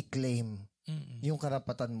hindi i-claim yung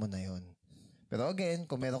karapatan mo na yun. Pero again,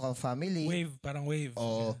 kung meron kang family... Parang wave.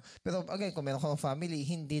 Oo. Pero again, kung meron kang family,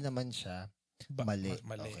 hindi naman siya mali.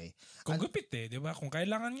 Okay. Kung gupit di ba? Kung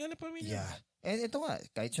kailangan nga na pamilya. Yeah. And ito nga,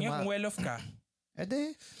 kahit kung well-off ka.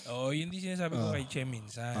 Yun din sinasabi ko kay Che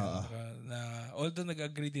minsan. Na, although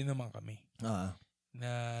nag-agree din naman kami. Na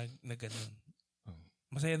ganun.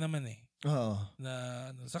 Masaya naman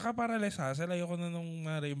saka para less hassle, ayoko na nung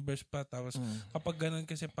ma-reimburse pa. Tapos kapag ganun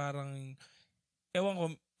kasi parang ewan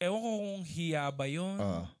ko kung hiya ba yun.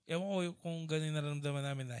 Ewan ko kung ganun naramdaman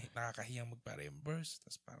namin na nakakahiyang magpa-reimburse.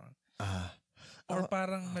 Tapos parang or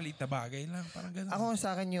parang maliit na bagay lang. Parang ganun. Ako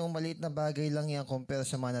sa akin yung maliit na bagay lang yan compare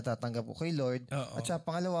sa mga natatanggap ko kay Lord. At sa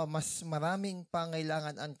pangalawa, mas maraming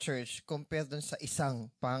pangailangan ang church compare dun sa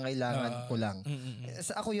isang pangailangan ko lang.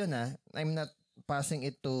 Sa ako yun I'm not passing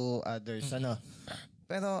it to others.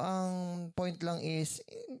 Pero ang point lang is,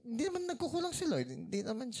 hindi naman nagkukulang si Lord. Hindi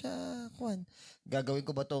naman siya, gagawin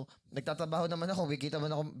ko ba to? Nagtatrabaho naman ako, kikita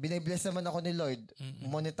man ako, binibless naman ako ni Lord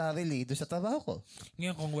monetarily doon sa trabaho ko.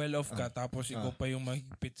 Ngayon, kung well-off ka, tapos ikaw pa yung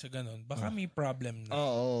mahigpit sa ganun, baka may problem na.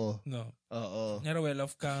 Oo. No? Oo. Ngayon,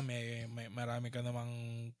 well-off ka, may marami ka namang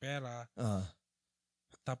pera.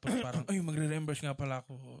 Tapos parang, magre-reimburse nga pala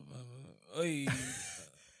ako.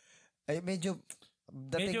 Ay, medyo,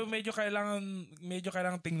 medyo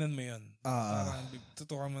kailangan tingnan mo 'yon. Parang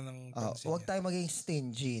tutukan mo ng pansin. Huwag tayo maging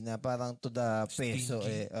stingy na parang to the peso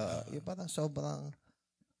yung parang sobrang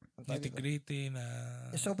nitty-gritty na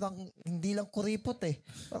sobrang hindi lang kuripot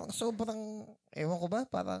Parang sobrang ewan ko ba,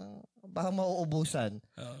 parang mauubusan.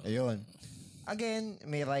 Ayun. Again,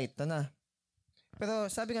 may right na. Pero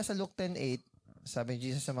sabi nga sa Luke 10:8, sabi ni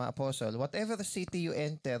Jesus sa mga apostle, whatever city you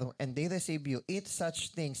enter and they receive you, eat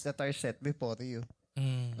such things that are set before you.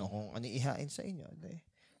 No, kung ano ihain sa inyo.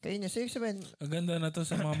 Kaya niya, sabihin, ang ganda na to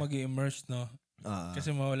sa mga mag-immerse, no? Kasi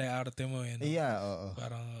mawala yung arte mo yun. Yeah, oo.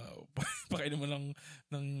 Parang, pakainin mo lang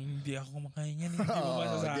ng hindi ako kumakain yan. Hindi mo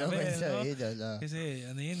masasabi. Kasi,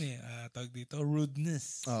 ano yun tawag dito,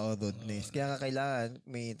 rudeness. Oo, rudeness. Kaya nga kailangan,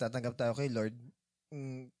 may tatanggap tayo kay Lord,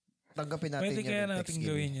 tanggapin natin pwede kaya natin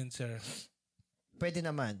gawin yun, sir? Pwede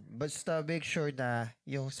naman. Basta make sure na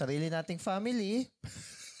yung sarili nating family,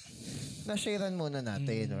 na-sharean muna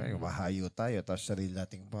natin. Mahayo tayo, tapos sarili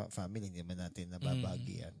nating family, hindi man natin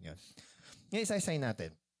nababagian. Yun. Ngayon, isa-isay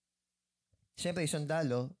natin. Siyempre,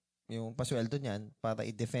 sundalo, yung pasweldo niyan, para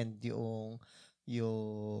i-defend yung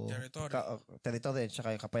territory at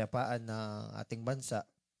saka yung kapayapaan ng ating bansa,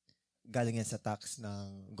 galing yan sa tax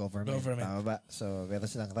ng government. Tama ba? So,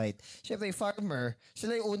 meron silang right. Siyempre, farmer,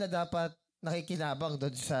 sila yung una dapat nakikinabang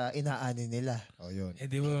doon sa inaani nila. Yun.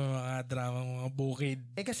 Di ba mga drama, mga bukid?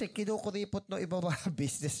 Kasi kinukuripot no iba mga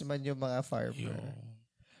businessman yung mga farmer.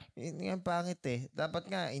 Yung pangit Dapat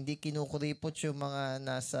nga, hindi kinukuripot yung mga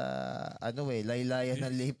nasa, laylayan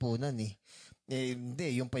ng lipunan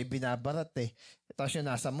hindi, yung pa'y binabarat Tapos yung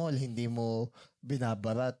nasa mall, hindi mo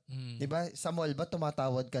binabarat. Diba? Sa mall ba,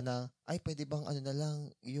 tumatawad ka na, ay, pwede bang na lang,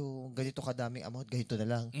 yung ganito kadaming amount, ganito na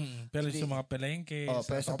lang. Pero sa mga palengke,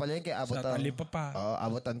 pero sa palengke,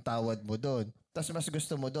 abot ang tawad mo doon. Tapos mas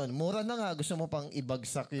gusto mo doon. Mura na nga, gusto mo pang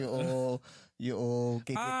ibagsak yung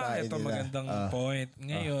kikitain nila. Ito magandang point.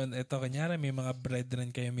 Ngayon, ito kanyari, may mga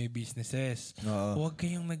brethren kayo, may businesses. Huwag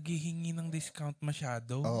kayong naghihingi ng discount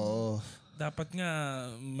masyado. Dapat nga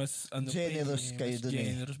mas generous kayo doon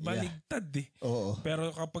generous. Baligtad Pero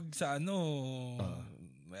kapag sa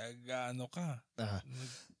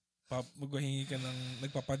maghihingi ka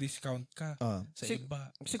nagpapadiscount ka sa iba.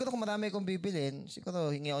 Siguro kung marami kong bibilin, siguro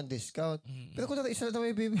hingi akong discount. Pero kung isa na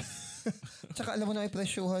may bibilin, tsaka alam mo na may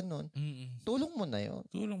presyuhan nun, tulong mo na yun.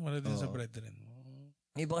 Tulong mo na din sa brethren mo.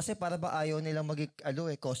 Iba kasi para ba ayaw nilang maging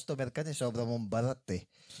customer ka sobrang mong barat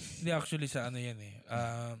Hindi, actually sa yan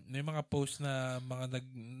may mga post na mga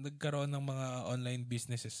nagkaroon ng mga online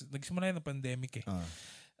businesses. Nagsimula yan ng pandemic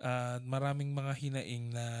maraming mga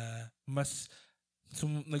hinaing na mas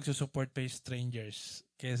nagsusupport pa yung strangers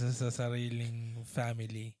kaysa sa sariling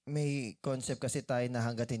family. May concept kasi tayo na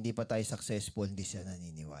hanggat hindi pa tayo successful, hindi siya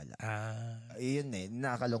naniniwala. Yun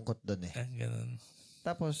nakakalungkot doon Ganun.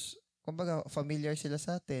 Tapos, kumbaga, familiar sila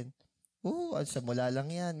sa atin. Sa mula lang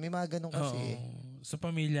yan. May mga ganun kasi. Sa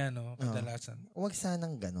pamilya, kadalasan. Huwag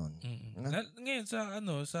sanang ganun. Ngayon,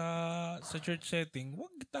 sa church setting,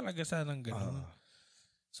 huwag talaga sanang ganun.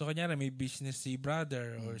 So, kanyari, may business si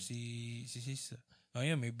brother or si sister.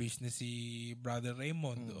 Ngayon, may business si brother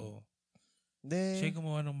Raymond. Siya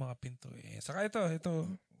gumawa ng mga pinto. Saka ito.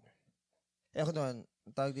 Ako naman,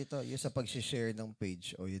 tawag dito, yung sa pag-share ng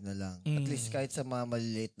page, yun na lang. At least kahit sa mga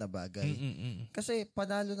maliliit na bagay. Kasi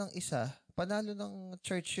panalo ng isa, panalo ng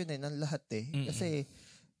church yun ng lahat Kasi,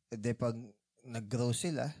 pag nag-grow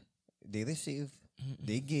sila, they receive,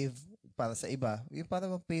 they give para sa iba. Yung para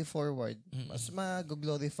pay forward, mas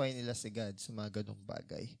mag-glorify nila si God sa mga ganong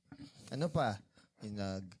bagay. Ano pa? Yung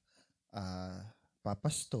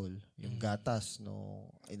papastol, yung gatas no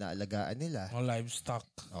inaalagaan nila. Livestock.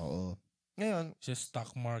 Oo. Ngayon, sa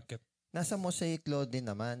stock market. Nasa mosaic law din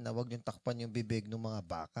naman na huwag niyong takpan yung bibig ng mga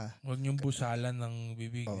baka. Huwag niyong busalan ng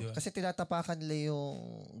bibig. Kasi tinatapakan nila yung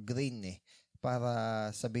grain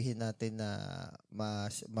para sabihin natin na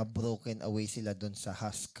ma-broken away sila doon sa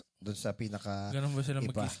husk, doon sa pinaka Ganun ba sila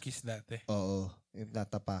mag-kiss-kiss dati? Oo, yung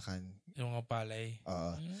natapakan. Yung mga palay.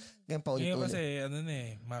 Oo. Ngayon paulit-ulit. Ngayon kasi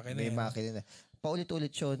makina. May makina.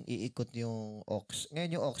 Paulit-ulit yun, iikot yung ox.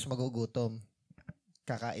 Ngayon yung ox magugutom.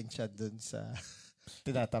 Kakain siya doon sa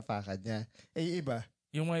tinatapakan niya. Iba.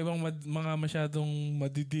 Yung mga ibang mga masyadong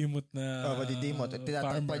madidimot na madidimot.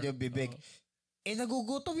 Tinatakpan yung bibig.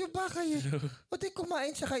 Nagugutom yung baka Pati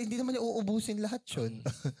kumain siya hindi naman niya uubusin lahat yun.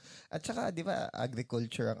 At saka, di ba,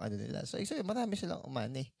 agriculture ang nila. So, marami silang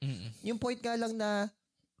umani. Yung point nga lang na,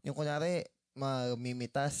 yung kunwari,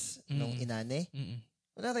 mamimitas nung inane.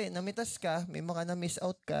 Kunwari, namitas ka, may mga na-miss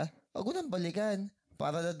out ka, huwag mo nang balikan.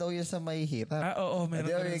 Para na daw yun sa may hirap. Oo, meron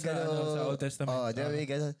ka sa Old Testament.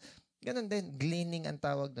 Ganun din. Gleaning ang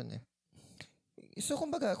tawag doon So,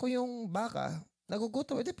 kumbaga, kung yung baka,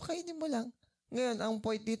 nagugutom, edi pakainin mo lang. Ngayon, ang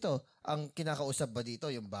point dito, ang kinakausap ba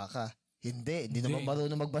dito, yung baka? Hindi naman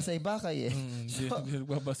marunong magbasa yung baka eh. Hindi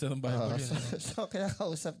nagbabasa ng Bible yun. So,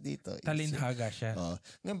 kinakausap dito. Talinhaga siya.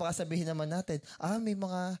 Ngayon, baka sabihin naman natin, may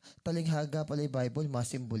mga talinghaga pala yung Bible, mga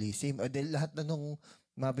symbolism. O lahat na nung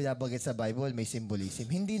mga binabagit sa Bible, may symbolism.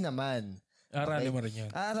 Hindi naman. Aralin mo rin yun.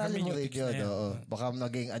 Aralin mo rin yun. Baka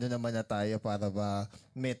naging naman na tayo para ba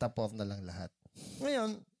metaphor na lang lahat.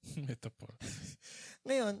 Ngayon, metaphor.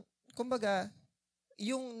 Ngayon, kumbaga,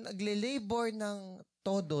 yung nagle-labor ng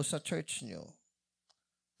todo sa church nyo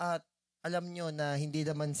at alam nyo na hindi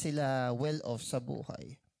naman sila well-off sa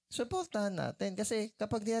buhay, supportahan natin. Kasi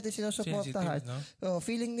kapag di natin sinusuportahan,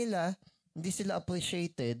 feeling nila, hindi sila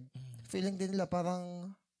appreciated, feeling din nila parang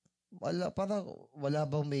wala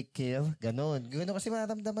bang may care? Ganon kasi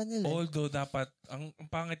mararamdaman nila. Although dapat, ang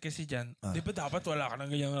pangit kasi dyan, di ba dapat wala ka ng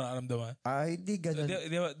ganyan nararamdaman? Hindi ganon.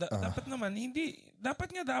 Dapat naman, hindi,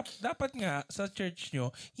 dapat nga sa church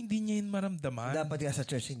nyo, hindi niya yun maramdaman. Dapat nga sa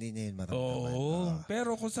church, hindi niya yun maramdaman.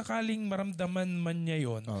 Pero kung sakaling maramdaman man niya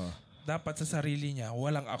yun, dapat sa sarili niya,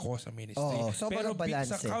 walang ako sa ministry. So pero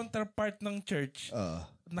sa counterpart ng church,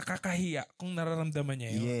 nakakahiya kung nararamdaman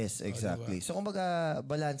niya yun. Yes, exactly. Diba? So, kumbaga,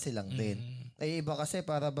 balanse lang din. Iba kasi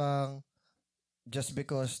para bang just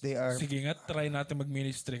because they are... Sige nga, try natin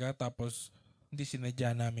mag-ministry ka, tapos hindi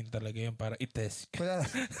sinadya namin talaga yun para i-test ka.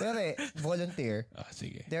 Pero volunteer.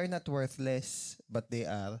 Sige. They're not worthless, but they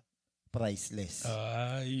are priceless.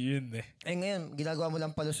 Yun eh. Ngayon, ginagawa mo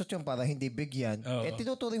lang palusot yun para hindi bigyan.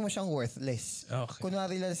 Tinuturing mo siyang worthless. Okay.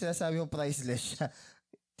 Kunwari lang sinasabi mo priceless siya.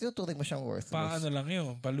 Tinuturing mo siyang worthless. Paano lang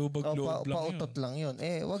yun? Palubag-lubag lang yun. Pautot lang yun.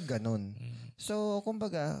 Wag ganun. So,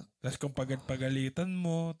 kumbaga... Tapos kung pagalitan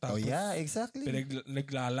mo, tapos... exactly.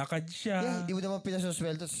 Naglalakad siya. Hindi mo naman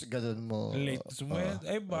pinasusweldo, tapos ganun mo. Late sweldo.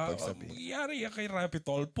 Yari yan kay Rapi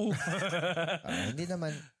Tolpo. Hindi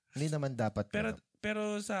naman dapat.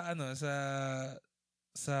 Pero sa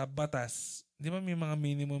batas, di ba may mga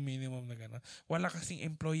minimum na gano'n? Wala kasing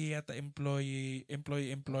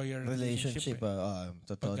employee-employer relationship.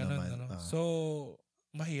 Totoo naman. So,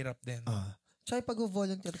 mahirap din. Tsaka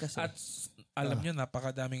pag-volunteer kasi. At alam nyo,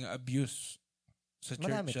 napakadaming abuse sa church.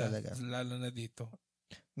 Marami talaga. Lalo na dito.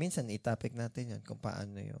 Minsan, i-topic natin yan kung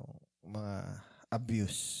paano yung mga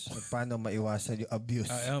abuse. Paano maiwasan yung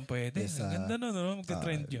abuse. Pwede. Ang ganda no?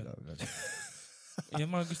 Magte-trend yun.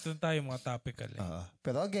 Yung mga gusto tayo, mga topical.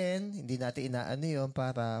 Pero again, hindi natin inaano yun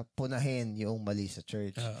para punahin yung mali sa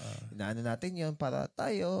church. Inaano natin yun para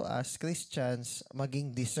tayo as Christians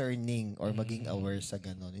maging discerning or maging aware sa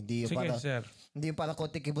ganon. Hindi yung para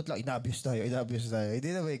konti kibot lang, ina-abuse tayo. Hindi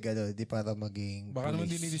na may ganon. Hindi para maging baka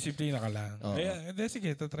naman dinidisiplina ka lang.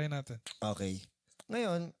 Sige, try natin. Okay.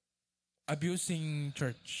 Ngayon, abusing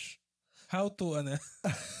church. How to,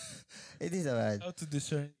 hindi naman. How to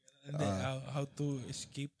discern. Hindi, how to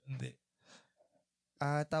escape. Hindi.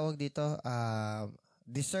 Tawag dito,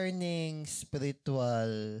 discerning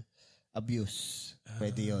spiritual abuse.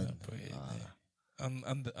 Pwede yun. Pwede.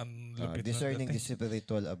 Discerning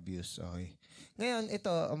spiritual abuse. Okay. Ngayon,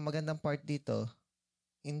 ito, ang magandang part dito,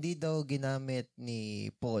 hindi daw ginamit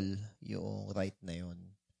ni Paul yung right na yun.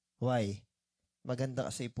 Why?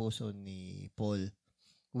 Maganda kasi puso ni Paul.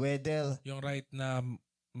 Whether... Yung right na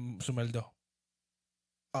sumeldo.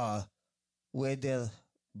 Whether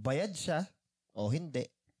bayad siya o hindi.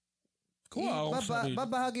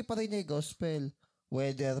 Babahagi pa rin yung gospel.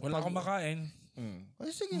 Whether wala akong makain.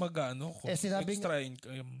 Sige. Mag-ano ko. Extra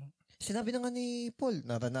income. Sinabi na nga ni Paul,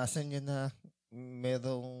 naranasan niya na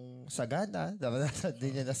merong sagana, naranasan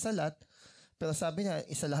din niya na salat. Pero sabi niya,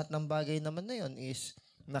 isa lahat ng bagay naman na yun is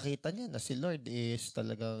nakita niya na si Lord is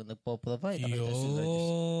talagang nagpo-provide.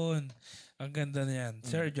 Yun. Ang ganda na yan.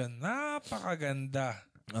 Sir John, napakaganda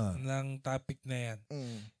ng topic na yan.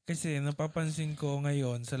 Kasi napapansin ko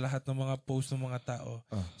ngayon sa lahat ng mga post ng mga tao,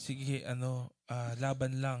 sige,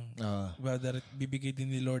 laban lang. Whether bibigay din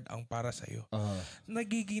ni Lord ang para sa'yo.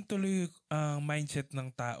 Nagiging tuloy ang mindset ng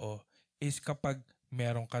tao is kapag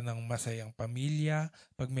meron ka ng masayang pamilya,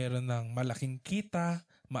 pag meron ng malaking kita,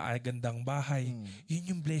 maagandang bahay,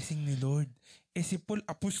 yun yung blessing ni Lord. Si Paul,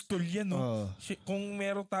 apostol yan, no? Kung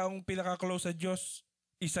meron taong pinaka-close sa Diyos,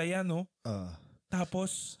 isa yan, no?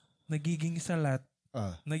 Tapos, nagiging salat,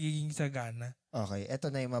 nagiging sagana. Okay, eto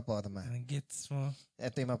na yung maporma. Gets mo?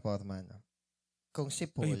 Eto yung maporma, no? Kung si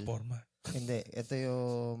Paul... Hindi, ito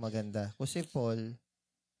yung maganda. Kung si Paul,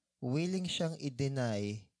 willing siyang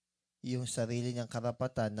i-deny yung sarili niyang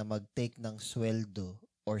karapatan na mag-take ng sweldo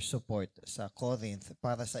or support sa Corinth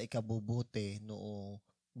para sa ikabubuti noong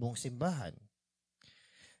buong simbahan.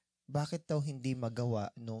 bakit daw hindi magawa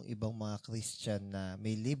nung ibang mga Christian na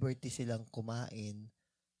may liberty silang kumain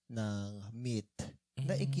ng meat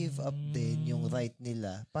na i-give up din yung right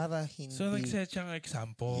nila para hindi... So, nag-set siyang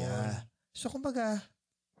example. Yeah. So, kumbaga...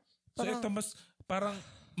 Parang, so, ito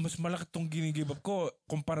mas malaki itong gini-give up ko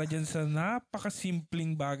kumpara dyan sa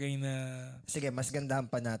napakasimpleng bagay na... Sige, mas gandahan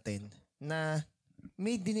pa natin na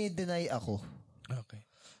may dinideny ako. Okay.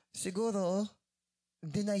 Siguro,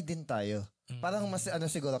 deny din tayo. Parang mas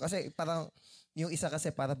siguro, kasi parang yung isa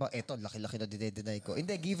kasi para ba, eto, laki-laki na dinideny ko.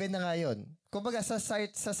 Hindi, given na nga yun. Kumbaga, sa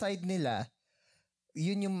side nila,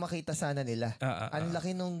 yun yung makita sana nila. Ang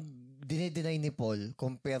laki nung dinideny ni Paul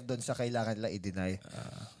compared doon sa kailangan nila i-deny.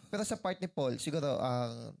 Pero sa part ni Paul, siguro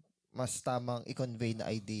ang mas tamang i-convey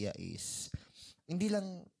na idea is hindi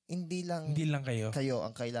lang kayo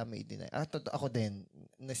ang kailangan i-deny. Ako din,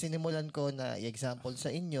 sinimulan ko na i-example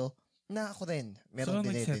sa inyo na ako rin meron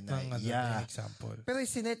dinideny. Yeah. Example. Pero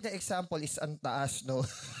yung sinet na example is ang taas, no?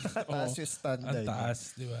 Taas yung standard. Ang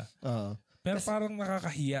taas, di ba? Pero parang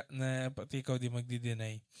nakakahiya na pati ikaw di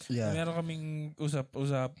magdi-deny. Yeah. Meron kaming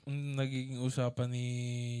nagiging usapan ni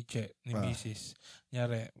ni Mrs.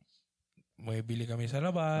 Nyari, may bili kami sa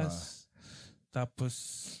labas. Tapos,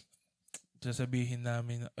 sasabihin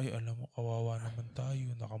namin, ay, alam mo, kawawa naman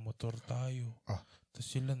tayo. Nakamotor tayo. Tapos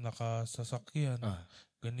sila nakasasakyan.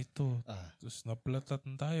 Ganito. Tapos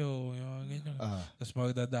naplatan tayo. Yung ganyan. Tapos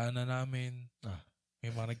magdadaanan namin. May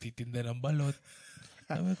mga nagtitinda ng balot.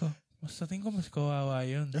 Sabi ko, mas sa tingin ko mas kawawa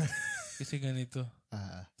yun. Kasi ganito.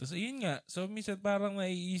 Tapos ayun nga. So minsan parang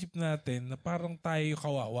naiisip natin na parang tayo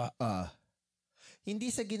kawawa.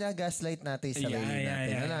 Hindi sa ginagaslight natin sa sarili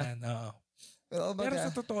natin. Pero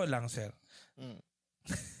sa totoo lang, sir.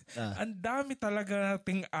 Ang dami talaga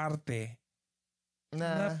nating arte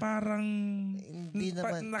na parang hindi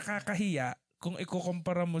naman nakakahiya kung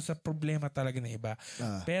ikukumpara mo sa problema talaga ng iba.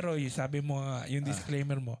 Pero yung sabi mo nga, yung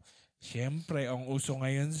disclaimer mo, siyempre, ang uso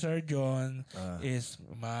ngayon, Sir John, is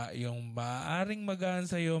yung maaaring magaan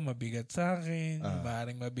sa'yo, mabigat sa akin. Yung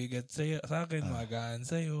maaaring mabigat sa akin, magaan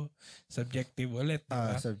sa'yo. Subjective ulit,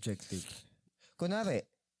 diba? Subjective. Kunwari,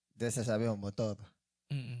 dahil sasabi mo, motor.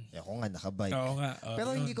 Ako nga nakabike. Oo nga.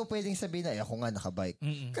 Pero hindi ko pwedeng sabihin na ako nga nakabike.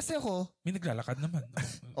 Kasi ako... May naglalakad naman.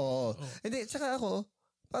 Oo. Hindi, tsaka ako,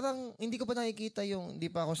 parang hindi ko pa nakikita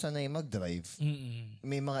hindi pa ako sanay mag-drive.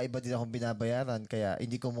 May mga iba din akong binabayaran, kaya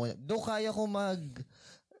hindi ko muna... Do kaya ko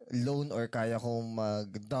mag-loan or kaya ko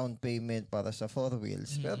mag-down payment para sa 4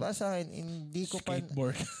 wheels. Pero para sa akin, hindi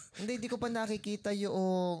ko pa nakikita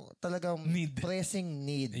yung talagang pressing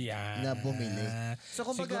need na bumili. So,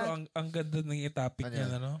 kumbaga, siguro ang ganda ng topic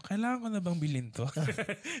niya, no? Kailangan ko na bang bilhin to?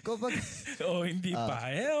 Kumbaga, hindi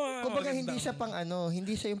pa. Kumbaga, hindi siya pang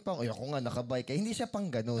hindi siya yung pang, ako nga nakabike. Hindi siya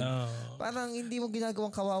pang ganun. Parang hindi mo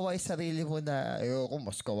ginagawang kawawa yung sarili mo na, ako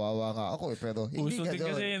mas kawawa nga ako pero hindi uso din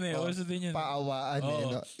kasi yun uso din yun. Paawaan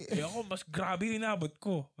ako mas grabe yung inabot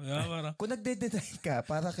ko. Kung nagde-deny ka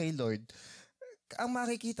para kay Lord, ang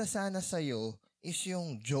makikita sana sa'yo is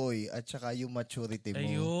yung joy at saka yung maturity mo.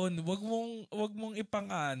 Ayun, wag mong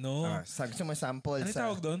sample ano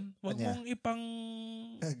tawag doon? Wag mong ipang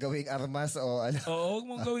gawing armas o wag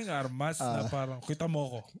mong gawing armas na parang kita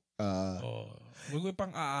mo ko. Wag mo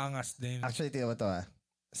ipang aangas din. Actually, tingnan mo to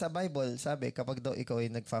Sa Bible, sabi kapag daw ikaw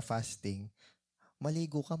ay nagfa-fasting,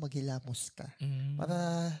 maligo ka, maghilamos ka.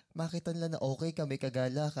 Para makita nila na okay ka, may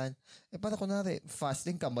kagalakan. Para kunwari,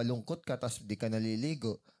 fasting ka, malungkot ka, tapos di ka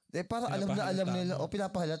naliligo. Para alam nila,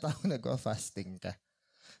 pinapahalata ako nagwa-fasting ka.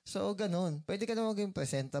 So, ganun. Pwede ka na maging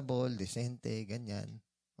presentable, decente, ganyan.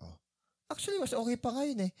 Actually, mas okay pa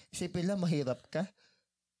ngayon Isipin lang, mahirap ka.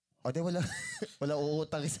 Wala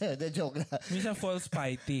uutang sa'yo. Joke lang. Minsan false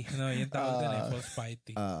piety. Yung tawag din false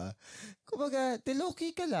piety. Kumbaga,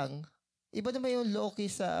 low-key ka lang. Iba naman yung low-key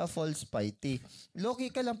sa false piety.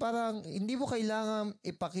 Low-key ka lang, parang hindi mo kailangan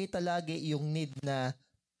ipakita lagi yung need na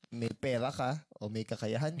may pera ka o may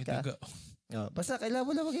kakayahan ka. Basta kailangan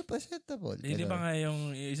mo lang maging presentable. Hindi ba nga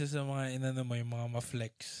yung isa sa mga yung mga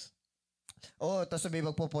ma-flex? Tapos may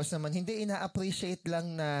magpo-post naman, hindi ina-appreciate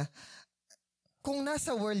lang na kung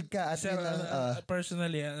nasa world ka at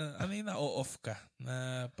personally, ano yung na-off ka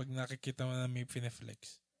na pag nakikita mo na may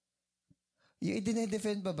pineflex? Yung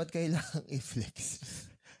i-defend ba ba't kailangang i-flex?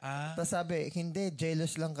 Tapos sabi, hindi,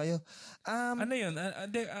 jealous lang kayo. Ano yun?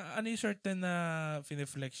 Ano yung certain na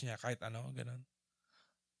pineflex niya? Kahit ano, ganun?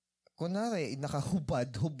 Kunwari,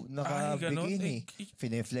 naka-bikini.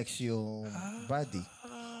 Pineflex yung body.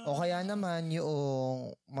 O kaya naman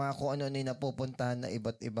yung mga kung ano na napupuntahan na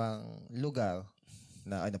iba't ibang lugar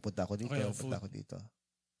na napunta ako dito, napunta ako dito.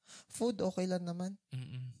 Food, okay lang naman.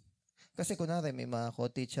 Kasi kunwari, may mga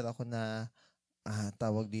co-teacher ako na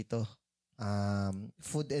tawag dito,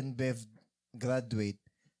 food and bev graduate,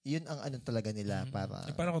 yun ang ano talaga nila para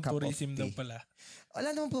parang kung tourism daw pala.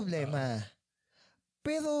 Wala namang problema.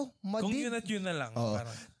 Pero kung yun at yun na lang.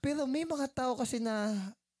 Parang. Pero may mga tao kasi na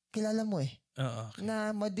kilala mo okay. Na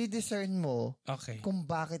madidiscern mo kung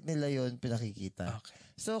bakit nila yun pinakikita. Okay.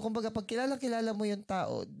 So, kumbaga, pag kilala mo yung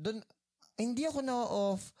tao, doon, hindi ako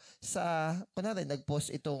na-off sa, kunwari,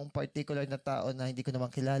 nag-post itong particular na tao na hindi ko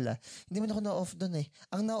naman kilala. Hindi man ako na-off doon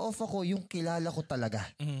Ang na-off ako, yung kilala ko talaga.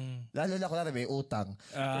 Lalo na, kunwari, may utang.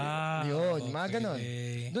 Yun, mga ganon.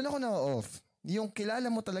 Doon ako na-off. Yung kilala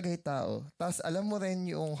mo talaga yung tao, tapos alam mo rin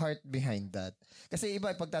yung heart behind that. Kasi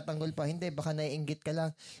iba, pagtatanggol pa, hindi, baka naiinggit ka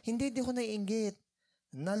lang. Hindi ako naiinggit.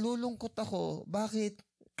 Nalulungkot ako. Bakit?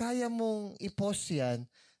 Kaya mong i-post yan,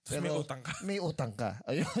 pero may utang ka. May utang ka.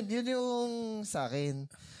 Ayun, yun yung sa akin.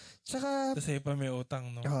 Tsaka, kasi pa may utang,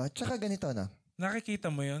 no? Tsaka ganito na. Nakikita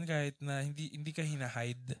mo yun kahit na hindi ka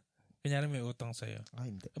hinahide. Kanyari may utang sa'yo.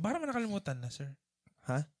 Hindi. Para mo nakalimutan na, sir.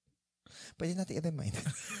 Ha? Pwede natin i-remind.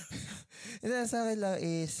 Ito sa akin lang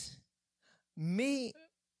is,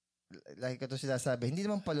 like ito sinasabi, hindi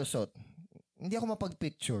naman palusot. Hindi ako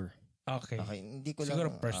mapag-picture. Okay. Hindi ko siguro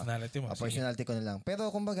lang. personality mo. Personality ko na lang. Pero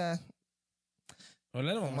kumbaga,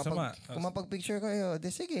 wala namang masama. Kung mapag-picture kayo,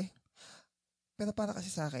 sige. Pero para kasi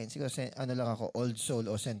sa akin, siguro lang ako, old soul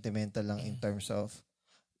o sentimental lang in terms of,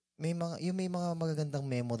 may mga magagandang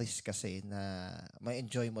memories kasi na may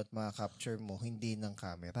enjoy mo at ma-capture mo hindi ng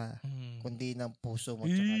camera kundi ng puso mo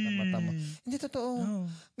at ng mata mo. Hindi totoo.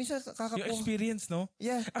 Minsan yung experience, no?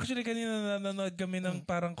 Yeah. Actually, kanina nanonood kami ng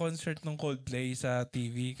parang concert ng Coldplay sa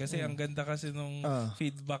TV kasi ang ganda kasi nung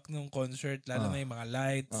feedback ng concert, lalo na yung mga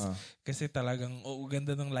lights. Kasi talagang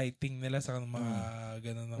ganda ng lighting nila sa mga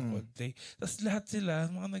ganun ng Coldplay. Tapos lahat sila,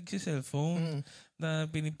 mga nagsi-cellphone na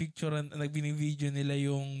pinipicturean, nagbini-video nila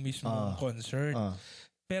yung mismong concert.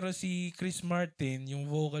 Pero si Chris Martin, yung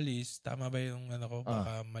vocalist, tama ba yung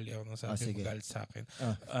baka mali ako nang sabi mo galit sa akin.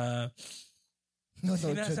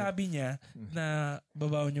 Sinasabi niya na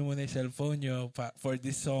babaw niyo muna yung cellphone niyo for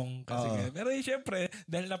this song. Kasi pero syempre,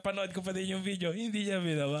 dahil napanood ko pa din yung video, hindi niya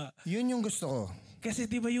binawa. Yun yung gusto ko. Kasi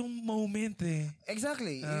di ba yung moment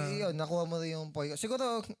Exactly. Yun, nakuha mo rin yung point.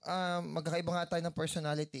 Siguro, magkakaiba nga tayo ng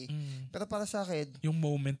personality. Pero para sa akin, yung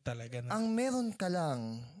moment talaga. Ang meron ka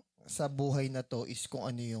lang sa buhay na to is kung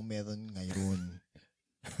ano yung meron ngayon.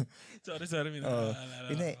 sorry.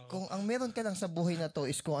 Hindi, kung ang meron ka lang sa buhay na to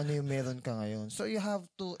is kung ano yung meron ka ngayon. So you have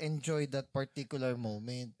to enjoy that particular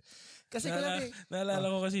moment. Kasi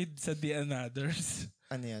naalala ko kasi sa The Anothers.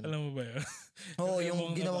 Ano yan? Alam mo ba yun? Oo,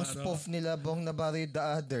 yung ginawang spoof nila, Bong Navarro,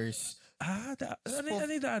 The Others. Ano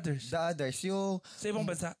yung The Others? The Others, yung... Sa ibang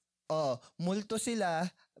bansa? Multo sila,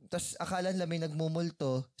 tapos akala nila may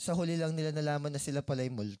nagmumulto, sa huli lang nila nalaman na sila pala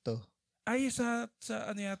yung multo. Ay, sa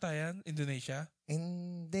ano yata yan? Indonesia?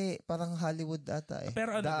 Hindi, parang Hollywood ata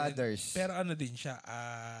Pero The Others. Pero ano din siya?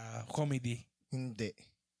 Comedy? Hindi.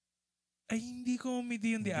 Ay, hindi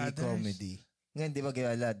comedy yung The Others. Hindi comedy. Ngayon, di ba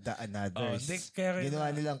ginawa The Anothers? Ginawa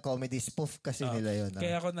nilang comedy spoof kasi nila yun.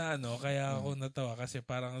 Kaya ako natawa kasi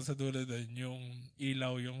parang sa dulo doon yung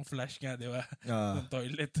ilaw, yung flash nga, di ba? Ng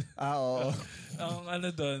toilet. Oo. Ang ano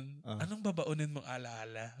doon, anong babaunin mong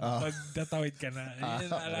alaala? Pag datawid ka na. Yun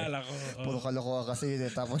ang alala ko. Puro kalokohan kasi yun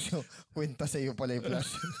Tapos yung kwenta sa iyo pala yung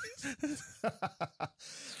flash.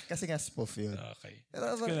 Kasi nga spoof yun. Okay.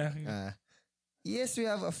 Yes, we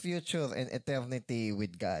have a future and eternity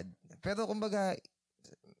with God. Pero kumbaga,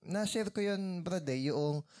 na-share ko yun, brad,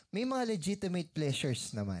 yung may mga legitimate pleasures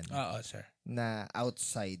naman. Oo, sir. Na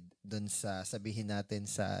outside dun sa, sabihin natin,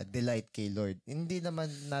 sa delight kay Lord. Hindi naman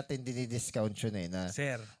natin dinidiscount yun na.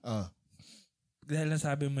 Sir, dahil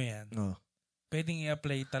nasabi mo yan, pwedeng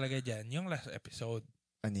i-apply talaga dyan yung last episode.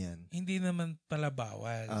 Ano yan? Hindi naman pala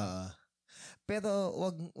bawal. Pero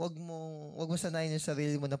wag mo sanayin yung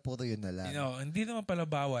sarili mo na puro yun na lang. Hindi naman pala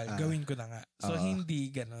bawal. Gawin ko na nga. So, hindi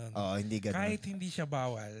ganun. Hindi ganun. Kahit hindi siya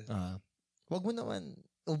bawal. Wag mo naman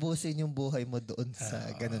ubusin yung buhay mo doon sa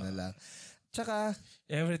ganun na lang. Tsaka,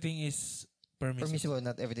 everything is permissible.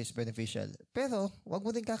 Not everything is beneficial. Pero, wag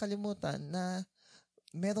mo din kakalimutan na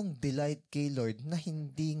merong delight kay Lord na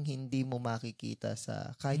hindi mo makikita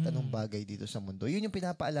sa kahit anong bagay dito sa mundo. Yun yung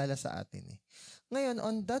pinapaalala sa atin Ngayon,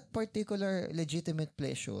 on that particular legitimate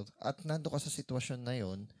pleasure at nando ka sa sitwasyon na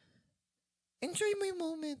yun, enjoy mo yung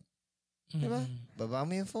moment. Diba? Baba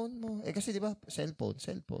mo yung phone mo. Kasi diba, cellphone.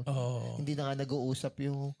 Hindi na nga nag-uusap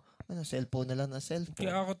yung cellphone na lang na cellphone.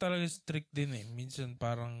 Kaya ako talaga strict din Minsan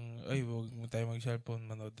parang, huwag mo tayo mag-cellphone,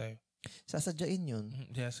 manood tayo. Sasadyain yun.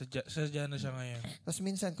 Yeah, sadya na siya ngayon. Tapos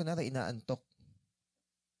minsan, kunwari, inaantok.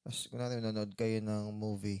 Tapos kunwari, nanonood kayo ng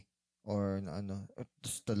movie. or na ano,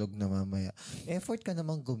 tapos tulog na mamaya. Effort ka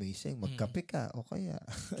namang gumising, magkape ka, o kaya,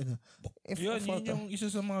 ano. Yun yung isa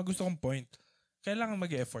sa mga gusto kong point. Kailangan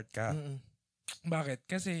mag-effort ka. Bakit?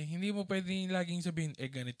 Kasi hindi mo pwedeng laging sabihin,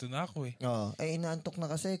 ganito na ako eh. Oo. Inaantok na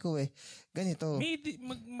kasi ko eh. Ganito.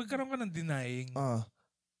 Magkaroon ka ng denying.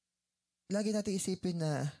 Lagi natin isipin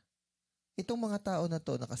na itong mga tao na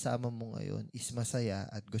to nakasama mo ngayon is masaya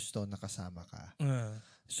at gusto nakasama ka.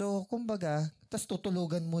 So, kumbaga, tas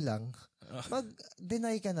tutulugan mo lang,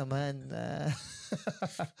 mag-deny ka naman.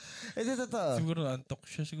 Hindi totoo. Siguro antok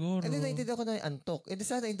siya siguro. Hindi, naintindihan ko na yung antok. Hindi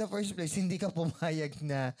sana in the first place, hindi ka pumayag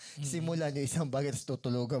na simulan yung isang bagay tas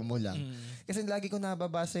tutulugan mo lang. Kasi lagi ko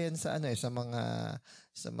nababasa yan sa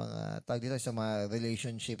tag dito, sa mga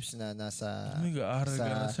relationships na nasa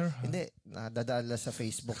hindi, nadadaan sa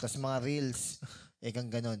Facebook, tas mga reels, kang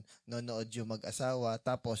ganon, nonood yung mag-asawa,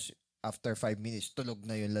 tapos after 5 minutes, tulog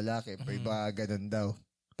na yung lalaki. Pero iba ganun daw.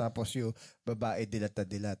 Tapos yung babae dilat na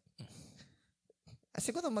dilat.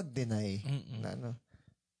 Siguro mag-deny. Na, ano.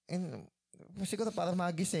 And, siguro para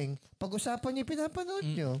magising, pag-usapan niyo, pinapanood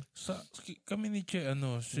niyo. Kami ni Che,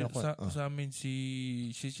 sa amin si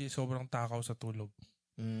sobrang takaw sa tulog.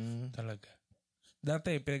 Talaga.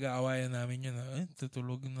 Dati, pinag-aawayan namin yun.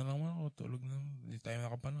 Tutulog na lang ako. Tulog na. Hindi tayo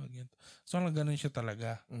nakapanood. So, ganun siya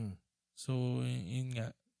talaga. So, yun nga.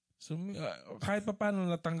 So, kahit pa paano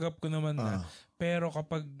natanggap ko naman na. Pero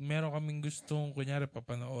kapag meron kaming gustong, kunyari,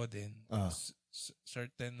 papanoodin,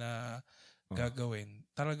 certain na gagawin,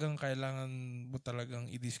 talagang kailangan mo talagang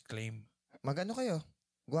i-disclaim. Magano kayo?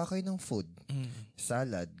 Gawa kayo ng food,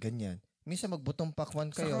 salad, ganyan. Minsan magbutong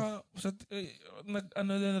pakwan kayo.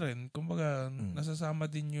 Ano din rin, kumbaga, nasasama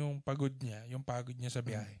din yung pagod niya sa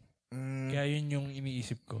biyahe. Kaya yun yung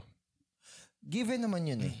iniisip ko. Given naman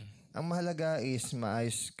yun Ang mahalaga is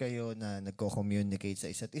maayos kayo na nagko-communicate sa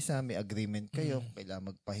isa't isa, may agreement kayo,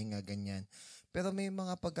 kailangan magpahinga, ganyan. Pero may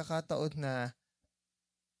mga pagkakataon na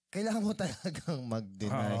kailangan mo talagang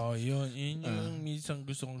mag-deny. Yun yung minsan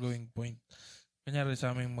gusto kong gawing point. Kanyari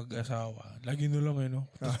sa aming mag-asawa, lagi no lang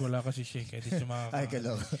tapos wala kasi siya, kaya di siya makaka... Ay,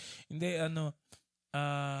 kalok. Hindi,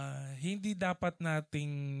 hindi dapat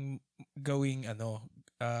nating gawing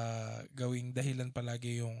gawing dahilan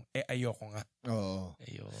palagi yung ayoko nga. Oo.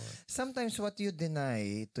 Ayun. Sometimes what you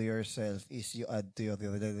deny to yourself is you add to your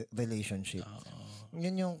relationship.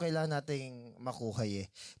 Yun yung kailangan nating makuha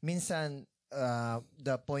Minsan,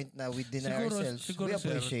 the point na we deny ourselves, we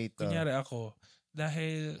appreciate. Kunyari ako,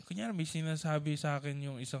 dahil, kunyari may sinasabi sa akin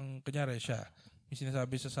yung isang, kunyari siya, may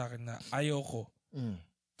sinasabi sa akin na ayoko.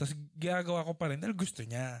 Tapos ginagawa ko pa rin dahil gusto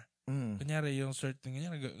niya. Kunyari yung certain,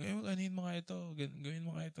 gawin mo nga ito,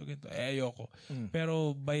 ganito. Ayoko.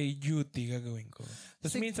 Pero by duty, gagawin ko.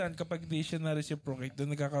 Tapos minsan, kapag di siya na-reciprocate,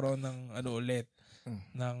 doon nagkakaroon ng ulit,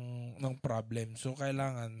 ng problem. So,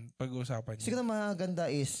 kailangan pag-uusapan niya. Siguro maganda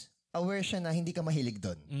is, aware siya na hindi ka mahilig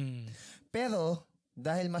doon. Pero,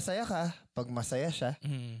 dahil masaya ka, pag masaya siya,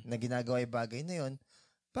 na ginagawa yung bagay na yun,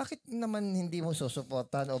 bakit naman hindi mo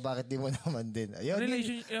susuportan o bakit di mo naman din?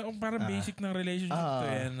 Parang basic ng relationship to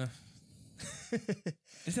yan.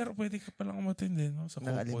 Sir, pwede ka palang umatin din sa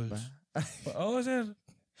couples. Oo, sir.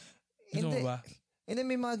 Gusto mo ba? Hindi,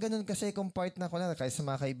 may mga ganun kasi kung part na ko na, kahit sa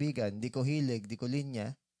mga kaibigan, di ko hilig, di ko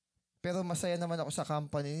linya, pero masaya naman ako sa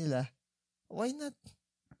company nila, why not?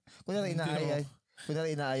 Kunwari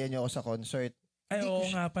inaayan nyo ako sa concert,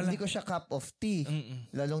 nga pala. Hindi ko siya cup of tea.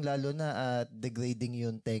 Lalong-lalo na at degrading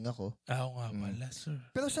yung tenga ko. Oo nga pala, sir.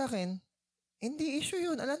 Pero sa akin, hindi issue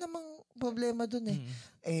yun. Ala namang problema dun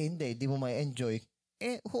hindi mo ma-enjoy.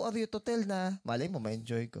 Who are you to tell na malay mo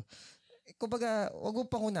ma-enjoy ko? Kumbaga, wag mo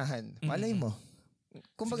pangunahan. Malay mo.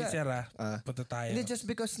 Kumbaga, sige, sir, punta tayo. Hindi, just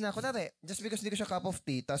because hindi ko siya cup of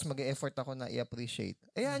tea, tapos mag-e-effort ako na i-appreciate.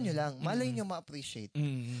 Ayan nyo lang. Malay nyo ma-appreciate.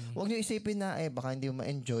 Huwag nyo isipin na, baka hindi mo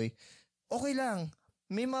ma-enjoy. Okay lang.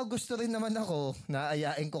 May mga gusto rin naman ako na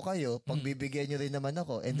ayain ko kayo, pagbibigyan nyo rin naman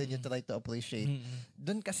ako, and then you try to appreciate.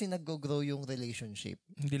 Doon kasi nag-grow yung relationship.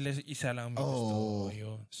 Hindi lang isa lang may gusto.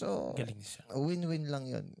 Yun. So, galing siya. Win-win lang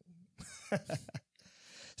yun.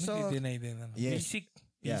 So, deny din. Yes. Basic.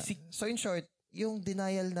 Yeah. So, in short, yung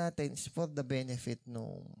denial natin is for the benefit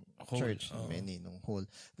ng church, nung whole.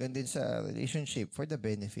 Ganun din sa relationship, for the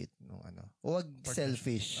benefit nung Huwag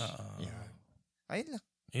selfish. Yeah. Ayun lang.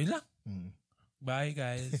 Yun lang. Bye,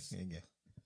 guys.